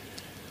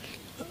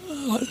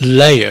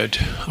layered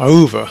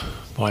over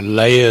by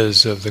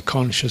layers of the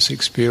conscious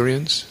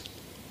experience.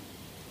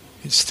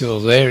 It's still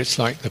there. It's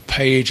like the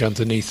page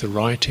underneath the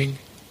writing.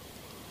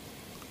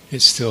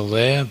 It's still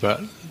there,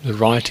 but the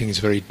writing is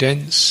very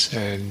dense,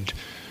 and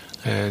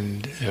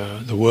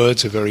the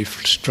words are very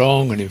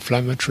strong and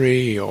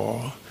inflammatory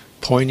or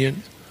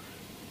poignant.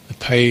 The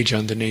page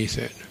underneath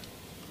it,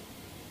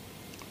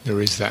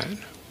 there is that.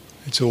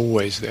 It's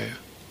always there.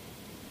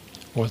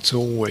 What's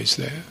always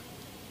there?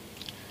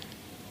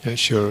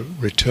 That's your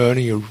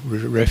returning, your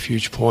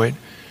refuge point,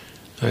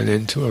 and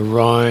then to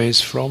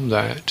arise from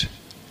that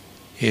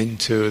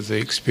into the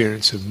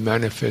experience of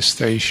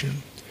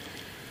manifestation.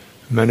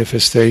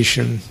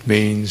 Manifestation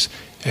means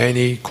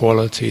any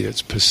quality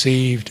that's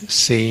perceived,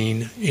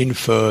 seen,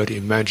 inferred,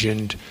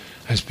 imagined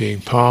as being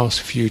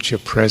past, future,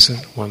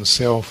 present,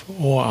 oneself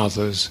or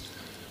others,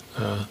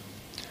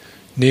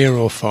 near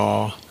or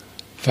far,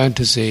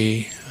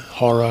 fantasy,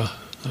 horror,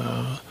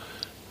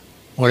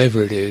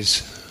 whatever it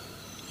is.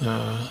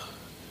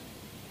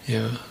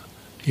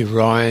 You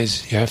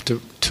rise. You have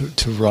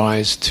to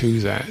rise to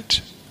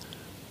that,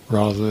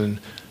 rather than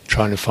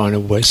trying to find a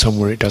way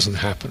somewhere it doesn't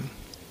happen.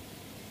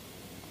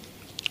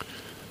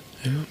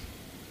 Yeah.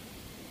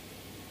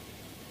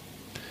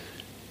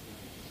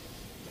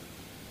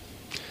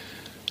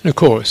 And of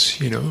course,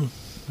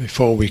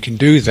 before we can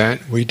do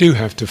that, we do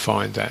have to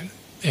find that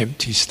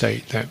empty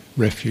state, that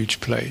refuge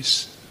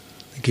place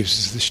that gives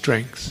us the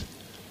strength.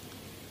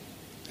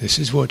 This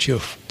is what you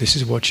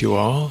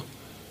are.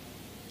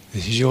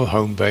 This is your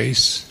home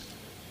base.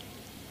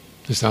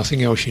 There's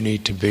nothing else you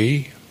need to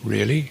be,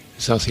 really.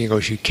 There's nothing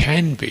else you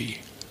can be.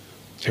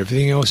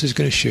 Everything else is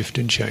going to shift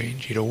and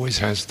change. It always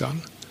has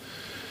done.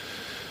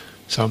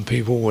 Some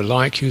people will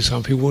like you,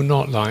 some people will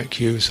not like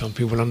you, some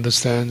people will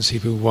understand, some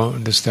people won't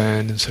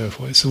understand, and so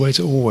forth. It's the way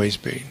it's always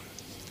been.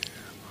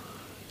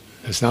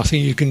 There's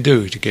nothing you can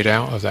do to get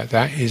out of that.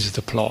 That is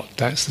the plot.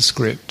 That's the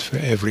script for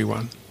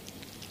everyone.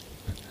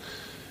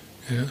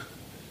 Yeah.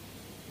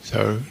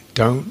 So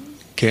don't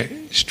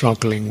get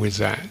struggling with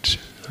that.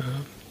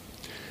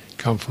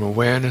 Come from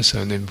awareness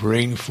and then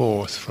bring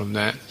forth from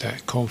that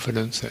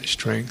confidence, that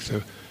strength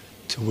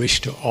to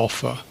wish to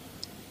offer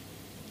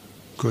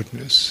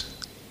goodness,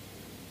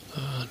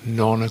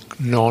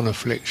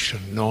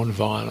 non-affliction,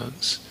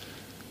 non-violence,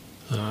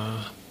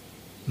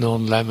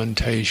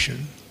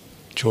 non-lamentation,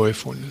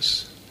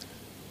 joyfulness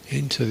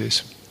into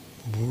this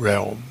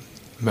realm,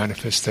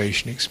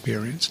 manifestation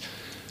experience.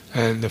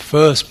 And the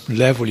first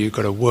level you've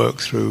got to work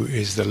through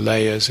is the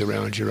layers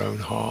around your own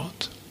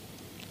heart.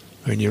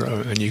 And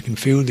you can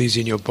feel these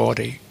in your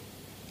body.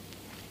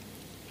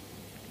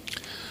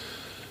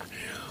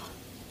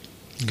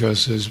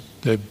 Because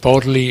the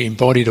bodily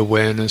embodied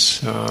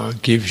awareness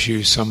gives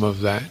you some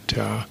of that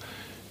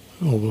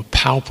or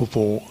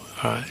palpable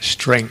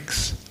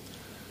strength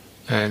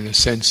and a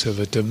sense of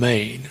a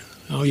domain.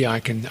 Oh yeah, I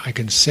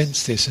can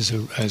sense this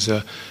as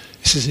a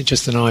this isn't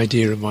just an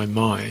idea in my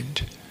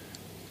mind.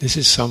 This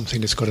is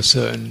something that's got a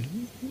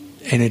certain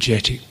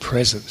energetic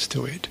presence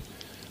to it.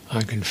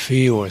 I can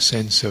feel a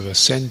sense of a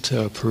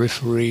center, a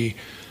periphery,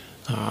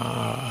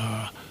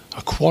 a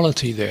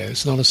quality there.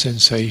 It's not a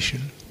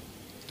sensation.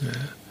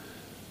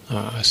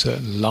 A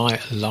certain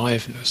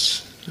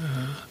aliveness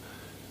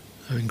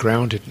and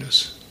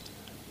groundedness.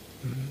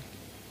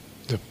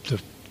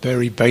 The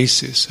very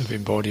basis of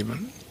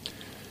embodiment.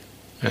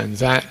 And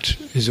that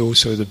is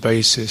also the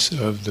basis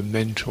of the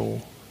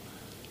mental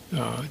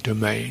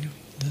domain.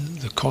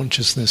 The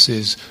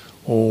consciousnesses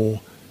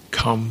all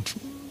come,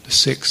 the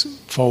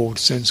six-fold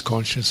sense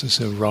consciousness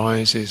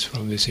arises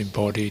from this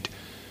embodied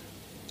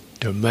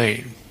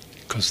domain,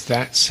 because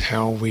that's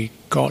how we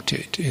got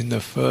it in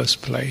the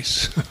first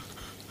place.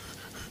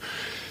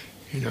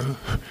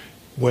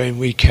 When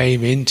we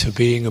came into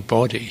being a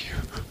body,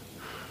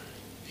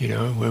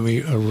 when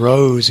we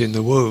arose in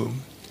the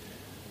womb,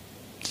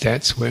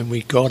 that's when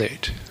we got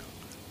it.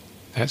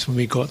 That's when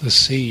we got the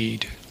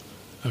seed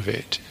of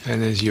it.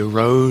 And as you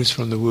arose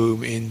from the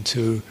womb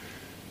into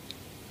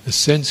the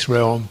sense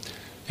realm,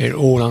 it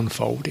all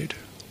unfolded.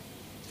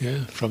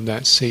 Yeah, from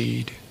that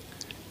seed,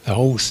 the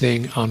whole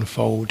thing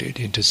unfolded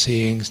into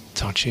seeing,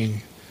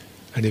 touching,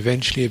 and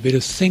eventually a bit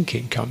of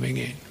thinking coming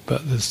in.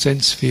 But the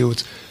sense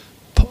fields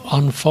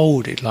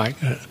unfolded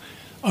like an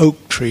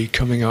oak tree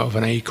coming out of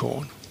an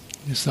acorn.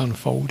 It's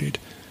unfolded.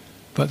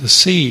 But the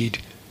seed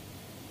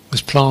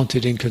was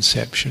planted in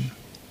conception.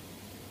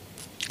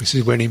 This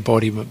is when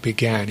embodiment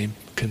began, in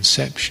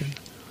conception,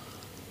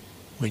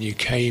 when you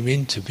came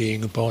into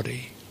being a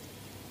body.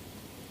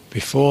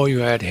 Before you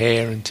had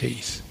hair and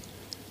teeth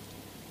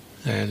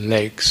and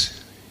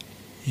legs,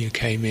 you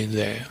came in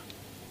there.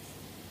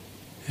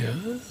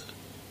 Yeah?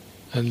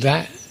 And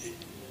that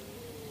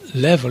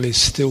level is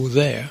still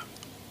there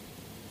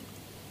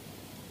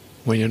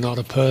when you're not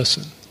a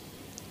person.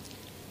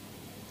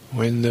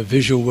 When the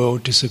visual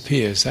world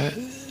disappears, that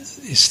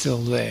is still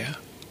there.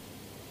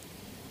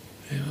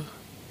 Yeah.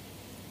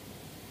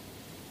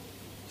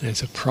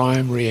 There's a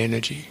primary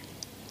energy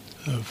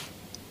of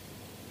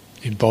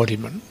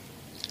embodiment.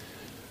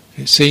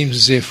 It seems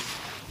as if,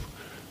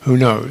 who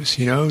knows,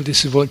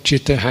 this is what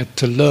Citta had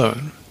to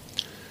learn.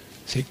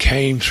 So it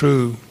came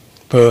through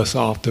birth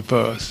after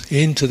birth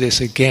into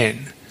this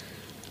again.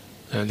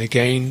 And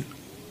again,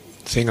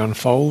 thing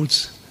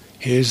unfolds.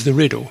 Here's the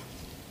riddle.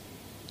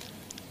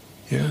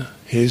 Yeah,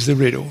 here's the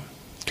riddle.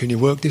 Can you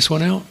work this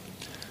one out?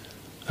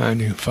 And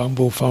you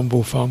fumble,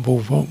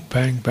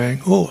 bang,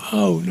 bang.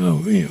 Oh,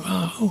 no.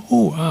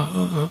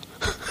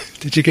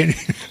 Did you get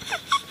it?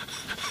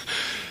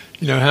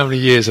 How many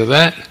years of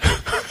that?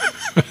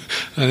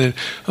 And then,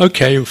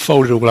 okay, you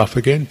fold it all up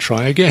again,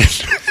 try again.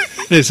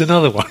 There's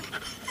another one.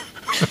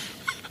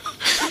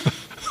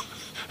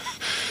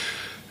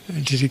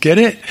 Did you get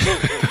it?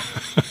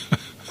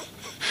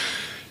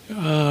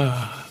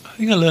 I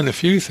think I learned a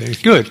few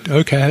things. Good.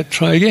 Okay,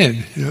 try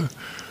again.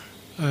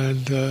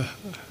 And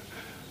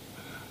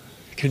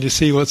can you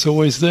see what's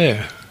always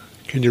there?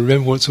 Can you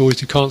remember what's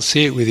always? You can't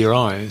see it with your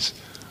eyes.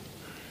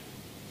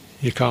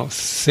 You can't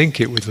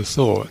think it with a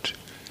thought.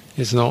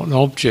 It's not an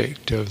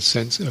object of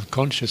sense of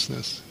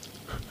consciousness.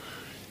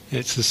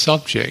 It's the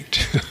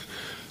subject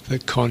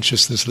that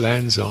consciousness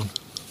lands on.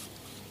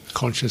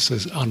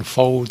 Consciousness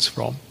unfolds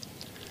from.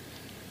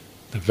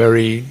 The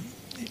very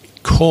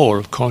core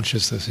of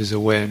consciousness is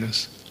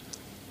awareness,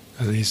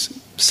 and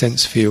these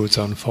sense fields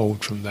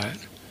unfold from that.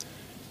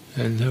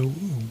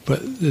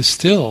 But there's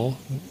still,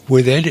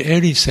 within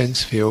any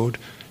sense field,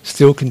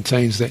 still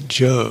contains that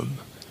germ,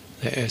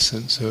 the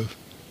essence of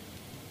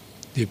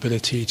the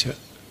ability to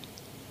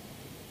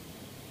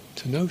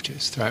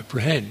notice, to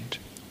apprehend,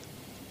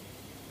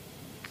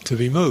 to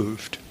be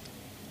moved.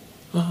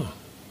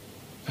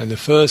 And the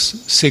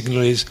first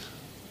signal is,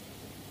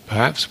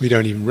 perhaps we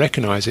don't even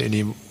recognize it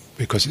anymore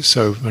because it's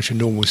so much a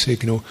normal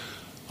signal.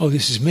 Oh,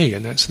 this is me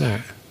and that's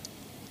that.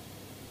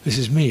 This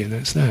is me and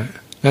that's that.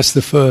 That's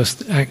the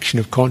first action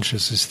of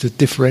consciousness, to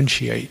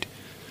differentiate.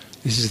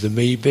 This is the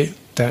me bit,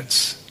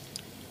 this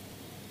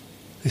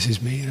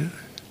is me.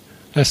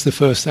 That's the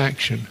first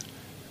action.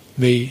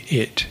 Me,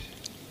 it.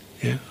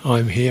 Yeah,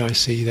 I'm here, I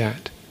see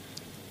that.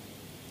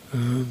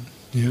 Me,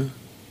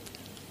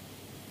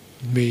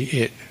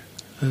 it.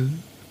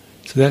 And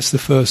so that's the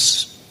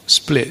first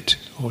split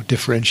or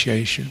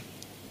differentiation.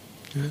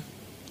 Yeah?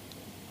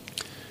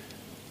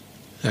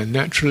 And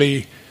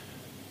naturally,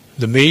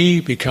 the me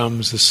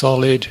becomes the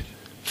solid,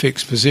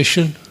 fixed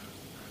position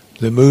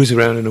that moves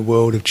around in a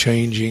world of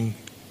changing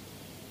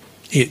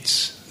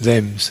its,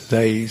 thems,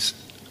 theys,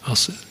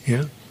 us,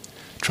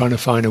 trying to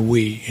find a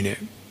we in it.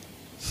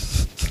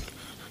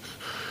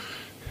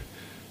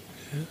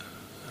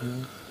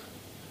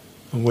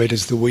 And where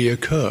does the we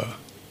occur?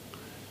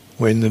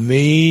 When the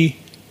me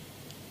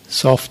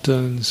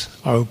softens,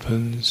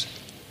 opens,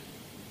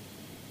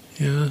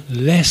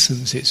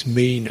 lessens its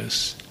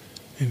me-ness.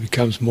 It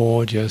becomes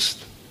more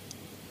just,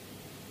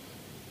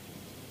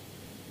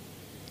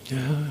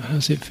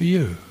 how's it for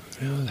you?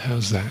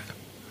 How's that?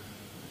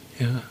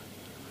 And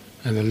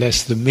the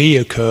less the me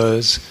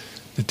occurs,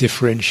 the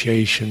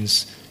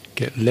differentiations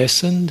get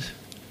lessened,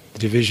 the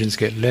divisions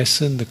get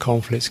lessened, the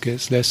conflicts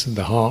get lessened,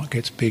 the heart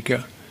gets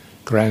bigger,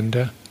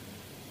 grander,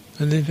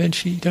 and then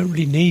eventually you don't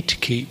really need to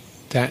keep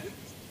that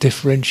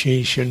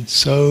differentiation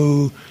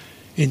so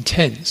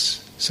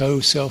intense, so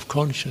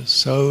self-conscious,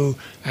 so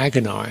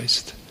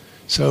agonized,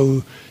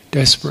 so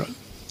desperate.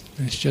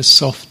 It's just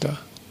softer.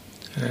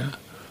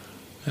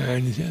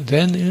 And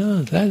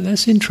then,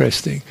 that's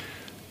interesting.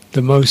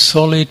 The most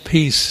solid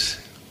piece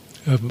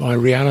of my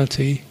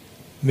reality,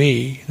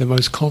 me, the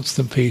most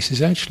constant piece,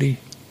 is actually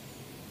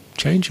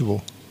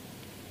changeable.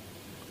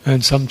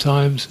 And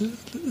sometimes,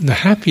 in the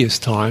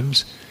happiest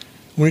times,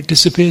 when it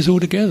disappears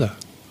altogether.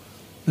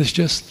 It's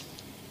just...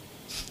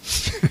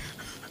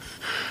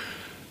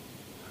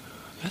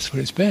 that's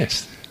when it's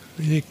best.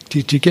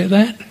 Did you get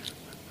that?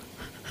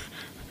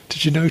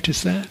 Did you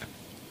notice that?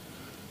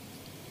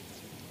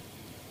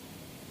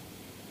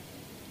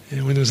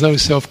 And when there's no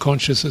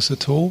self-consciousness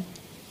at all,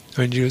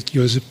 and you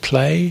was at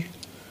play,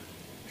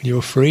 and you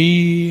were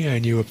free,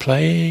 and you were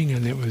playing,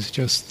 and it was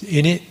just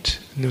in it,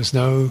 and there was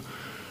no...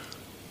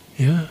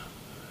 Do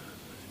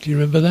you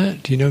remember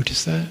that? Do you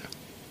notice that?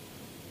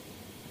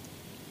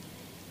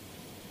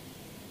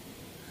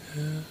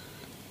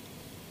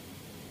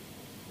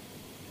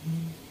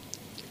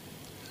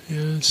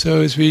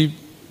 So as we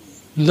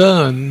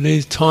learn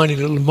these tiny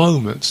little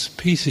moments,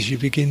 pieces, you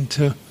begin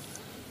to,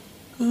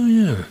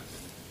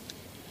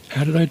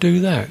 how did I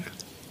do that?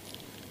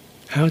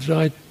 How did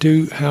I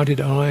do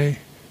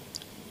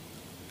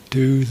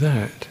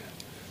that?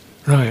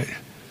 Right.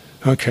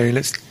 Okay,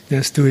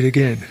 let's do it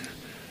again.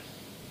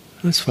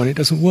 That's funny, it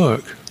doesn't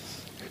work.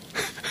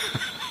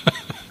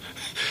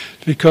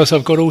 Because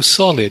I've got all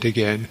solid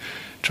again,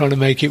 trying to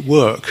make it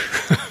work.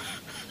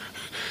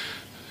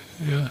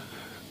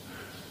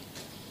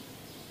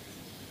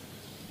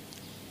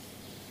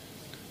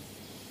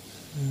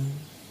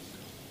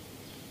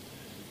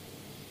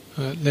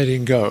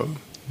 Letting go.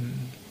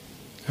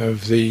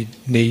 of the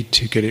need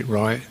to get it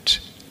right.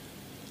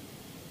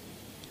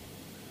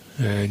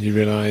 And you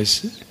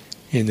realize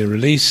in the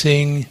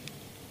releasing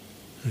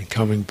and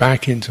coming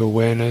back into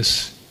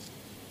awareness,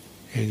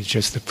 it's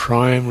just the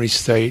primary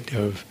state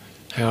of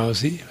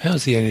how's the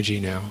energy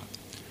now.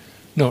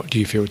 Not do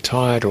you feel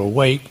tired or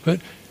awake,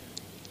 but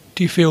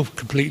do you feel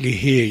completely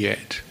here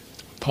yet?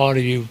 Part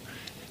of you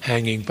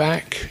hanging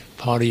back,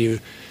 part of you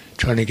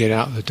trying to get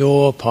out the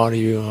door, part of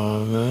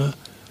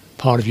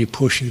you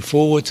pushing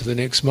forward to the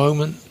next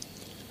moment.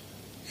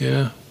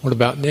 Yeah, what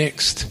about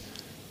next?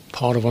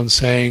 Part of one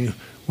saying,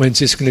 when's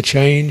this going to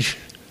change?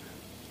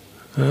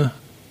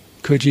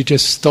 Could you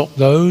just stop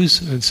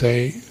those and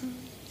say,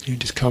 you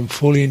just come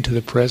fully into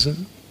the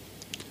present,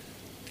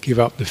 give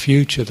up the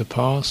future, the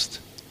past?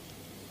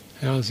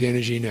 How's the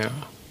energy now?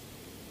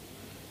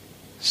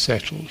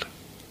 Settled,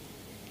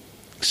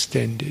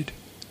 extended.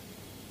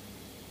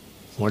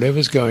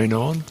 Whatever's going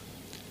on,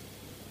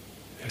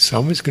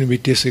 some of it's going to be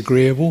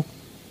disagreeable,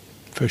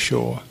 for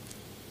sure.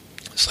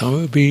 Some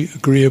will be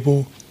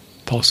agreeable,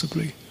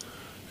 possibly.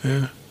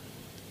 Yeah.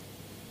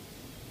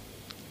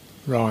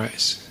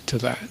 Rise to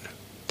that.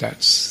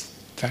 That's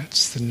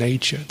the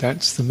nature.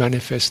 That's the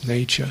manifest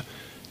nature.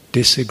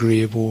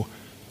 Disagreeable,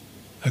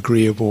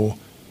 agreeable,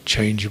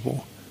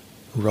 changeable.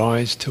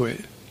 Rise to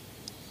it.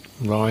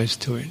 Rise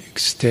to it.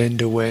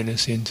 Extend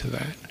awareness into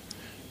that.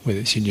 Whether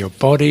it's in your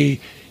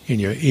body, in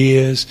your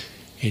ears,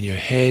 in your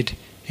head,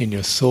 in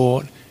your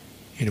thought,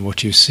 in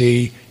what you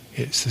see,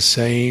 it's the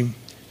same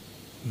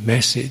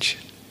message.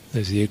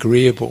 There's the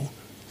agreeable,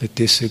 the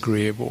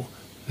disagreeable,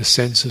 the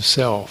sense of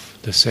self,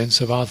 the sense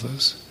of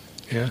others,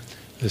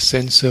 the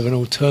sense of an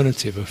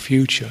alternative, a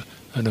future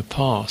and a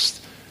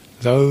past.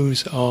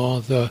 Those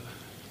are the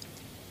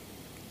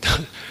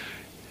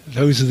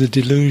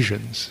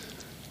delusions,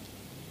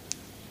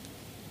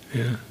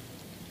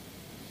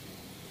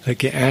 that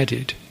get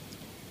added,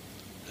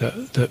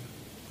 that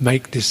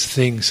make this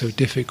thing so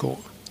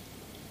difficult.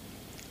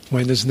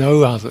 When there's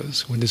no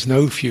others, when there's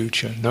no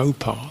future, no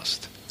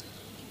past,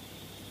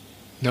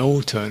 no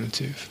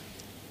alternative,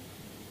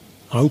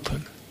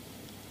 open,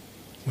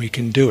 we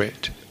can do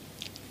it.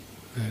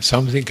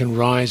 Something can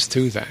rise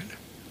to that.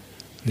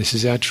 This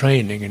is our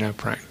training and our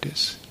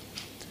practice.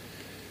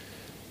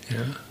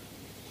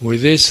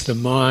 With this, the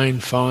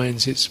mind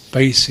finds its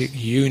basic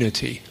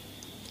unity.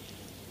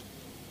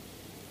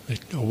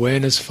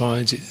 Awareness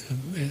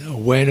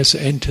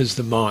enters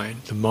the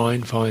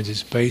mind finds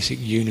its basic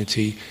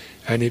unity,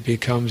 and it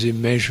becomes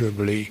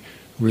immeasurably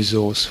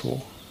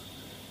resourceful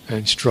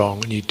and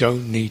strong, and you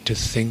don't need to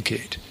think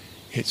it.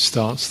 It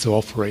starts to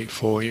operate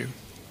for you,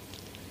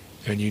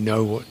 and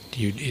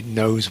it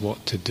knows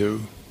what to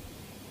do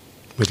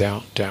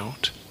without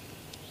doubt.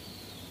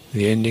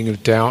 The ending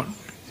of doubt,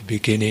 the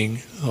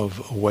beginning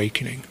of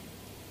awakening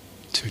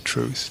to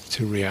truth,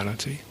 to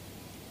reality.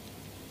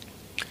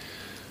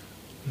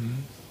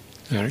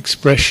 Our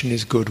expression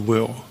is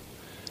goodwill.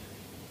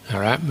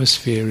 Our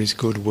atmosphere is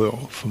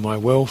goodwill. For my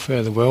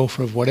welfare, the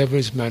welfare of whatever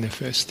is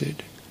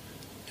manifested.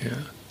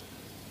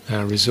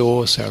 Our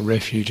resource, our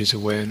refuge is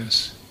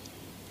awareness.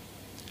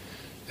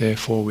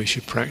 Therefore we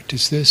should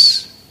practice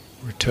this,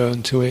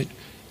 return to it,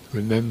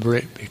 remember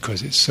it,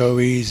 because it's so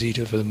easy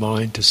for the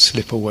mind to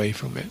slip away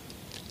from it.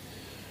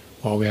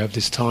 While we have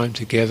this time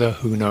together,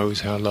 who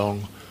knows how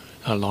long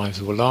our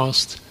lives will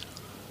last.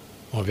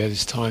 While we have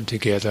this time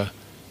together,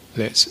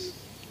 let's,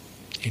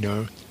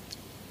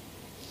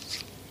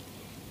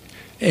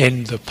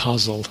 end the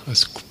puzzle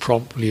as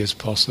promptly as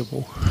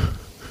possible.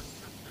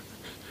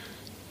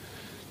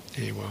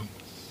 Anyway.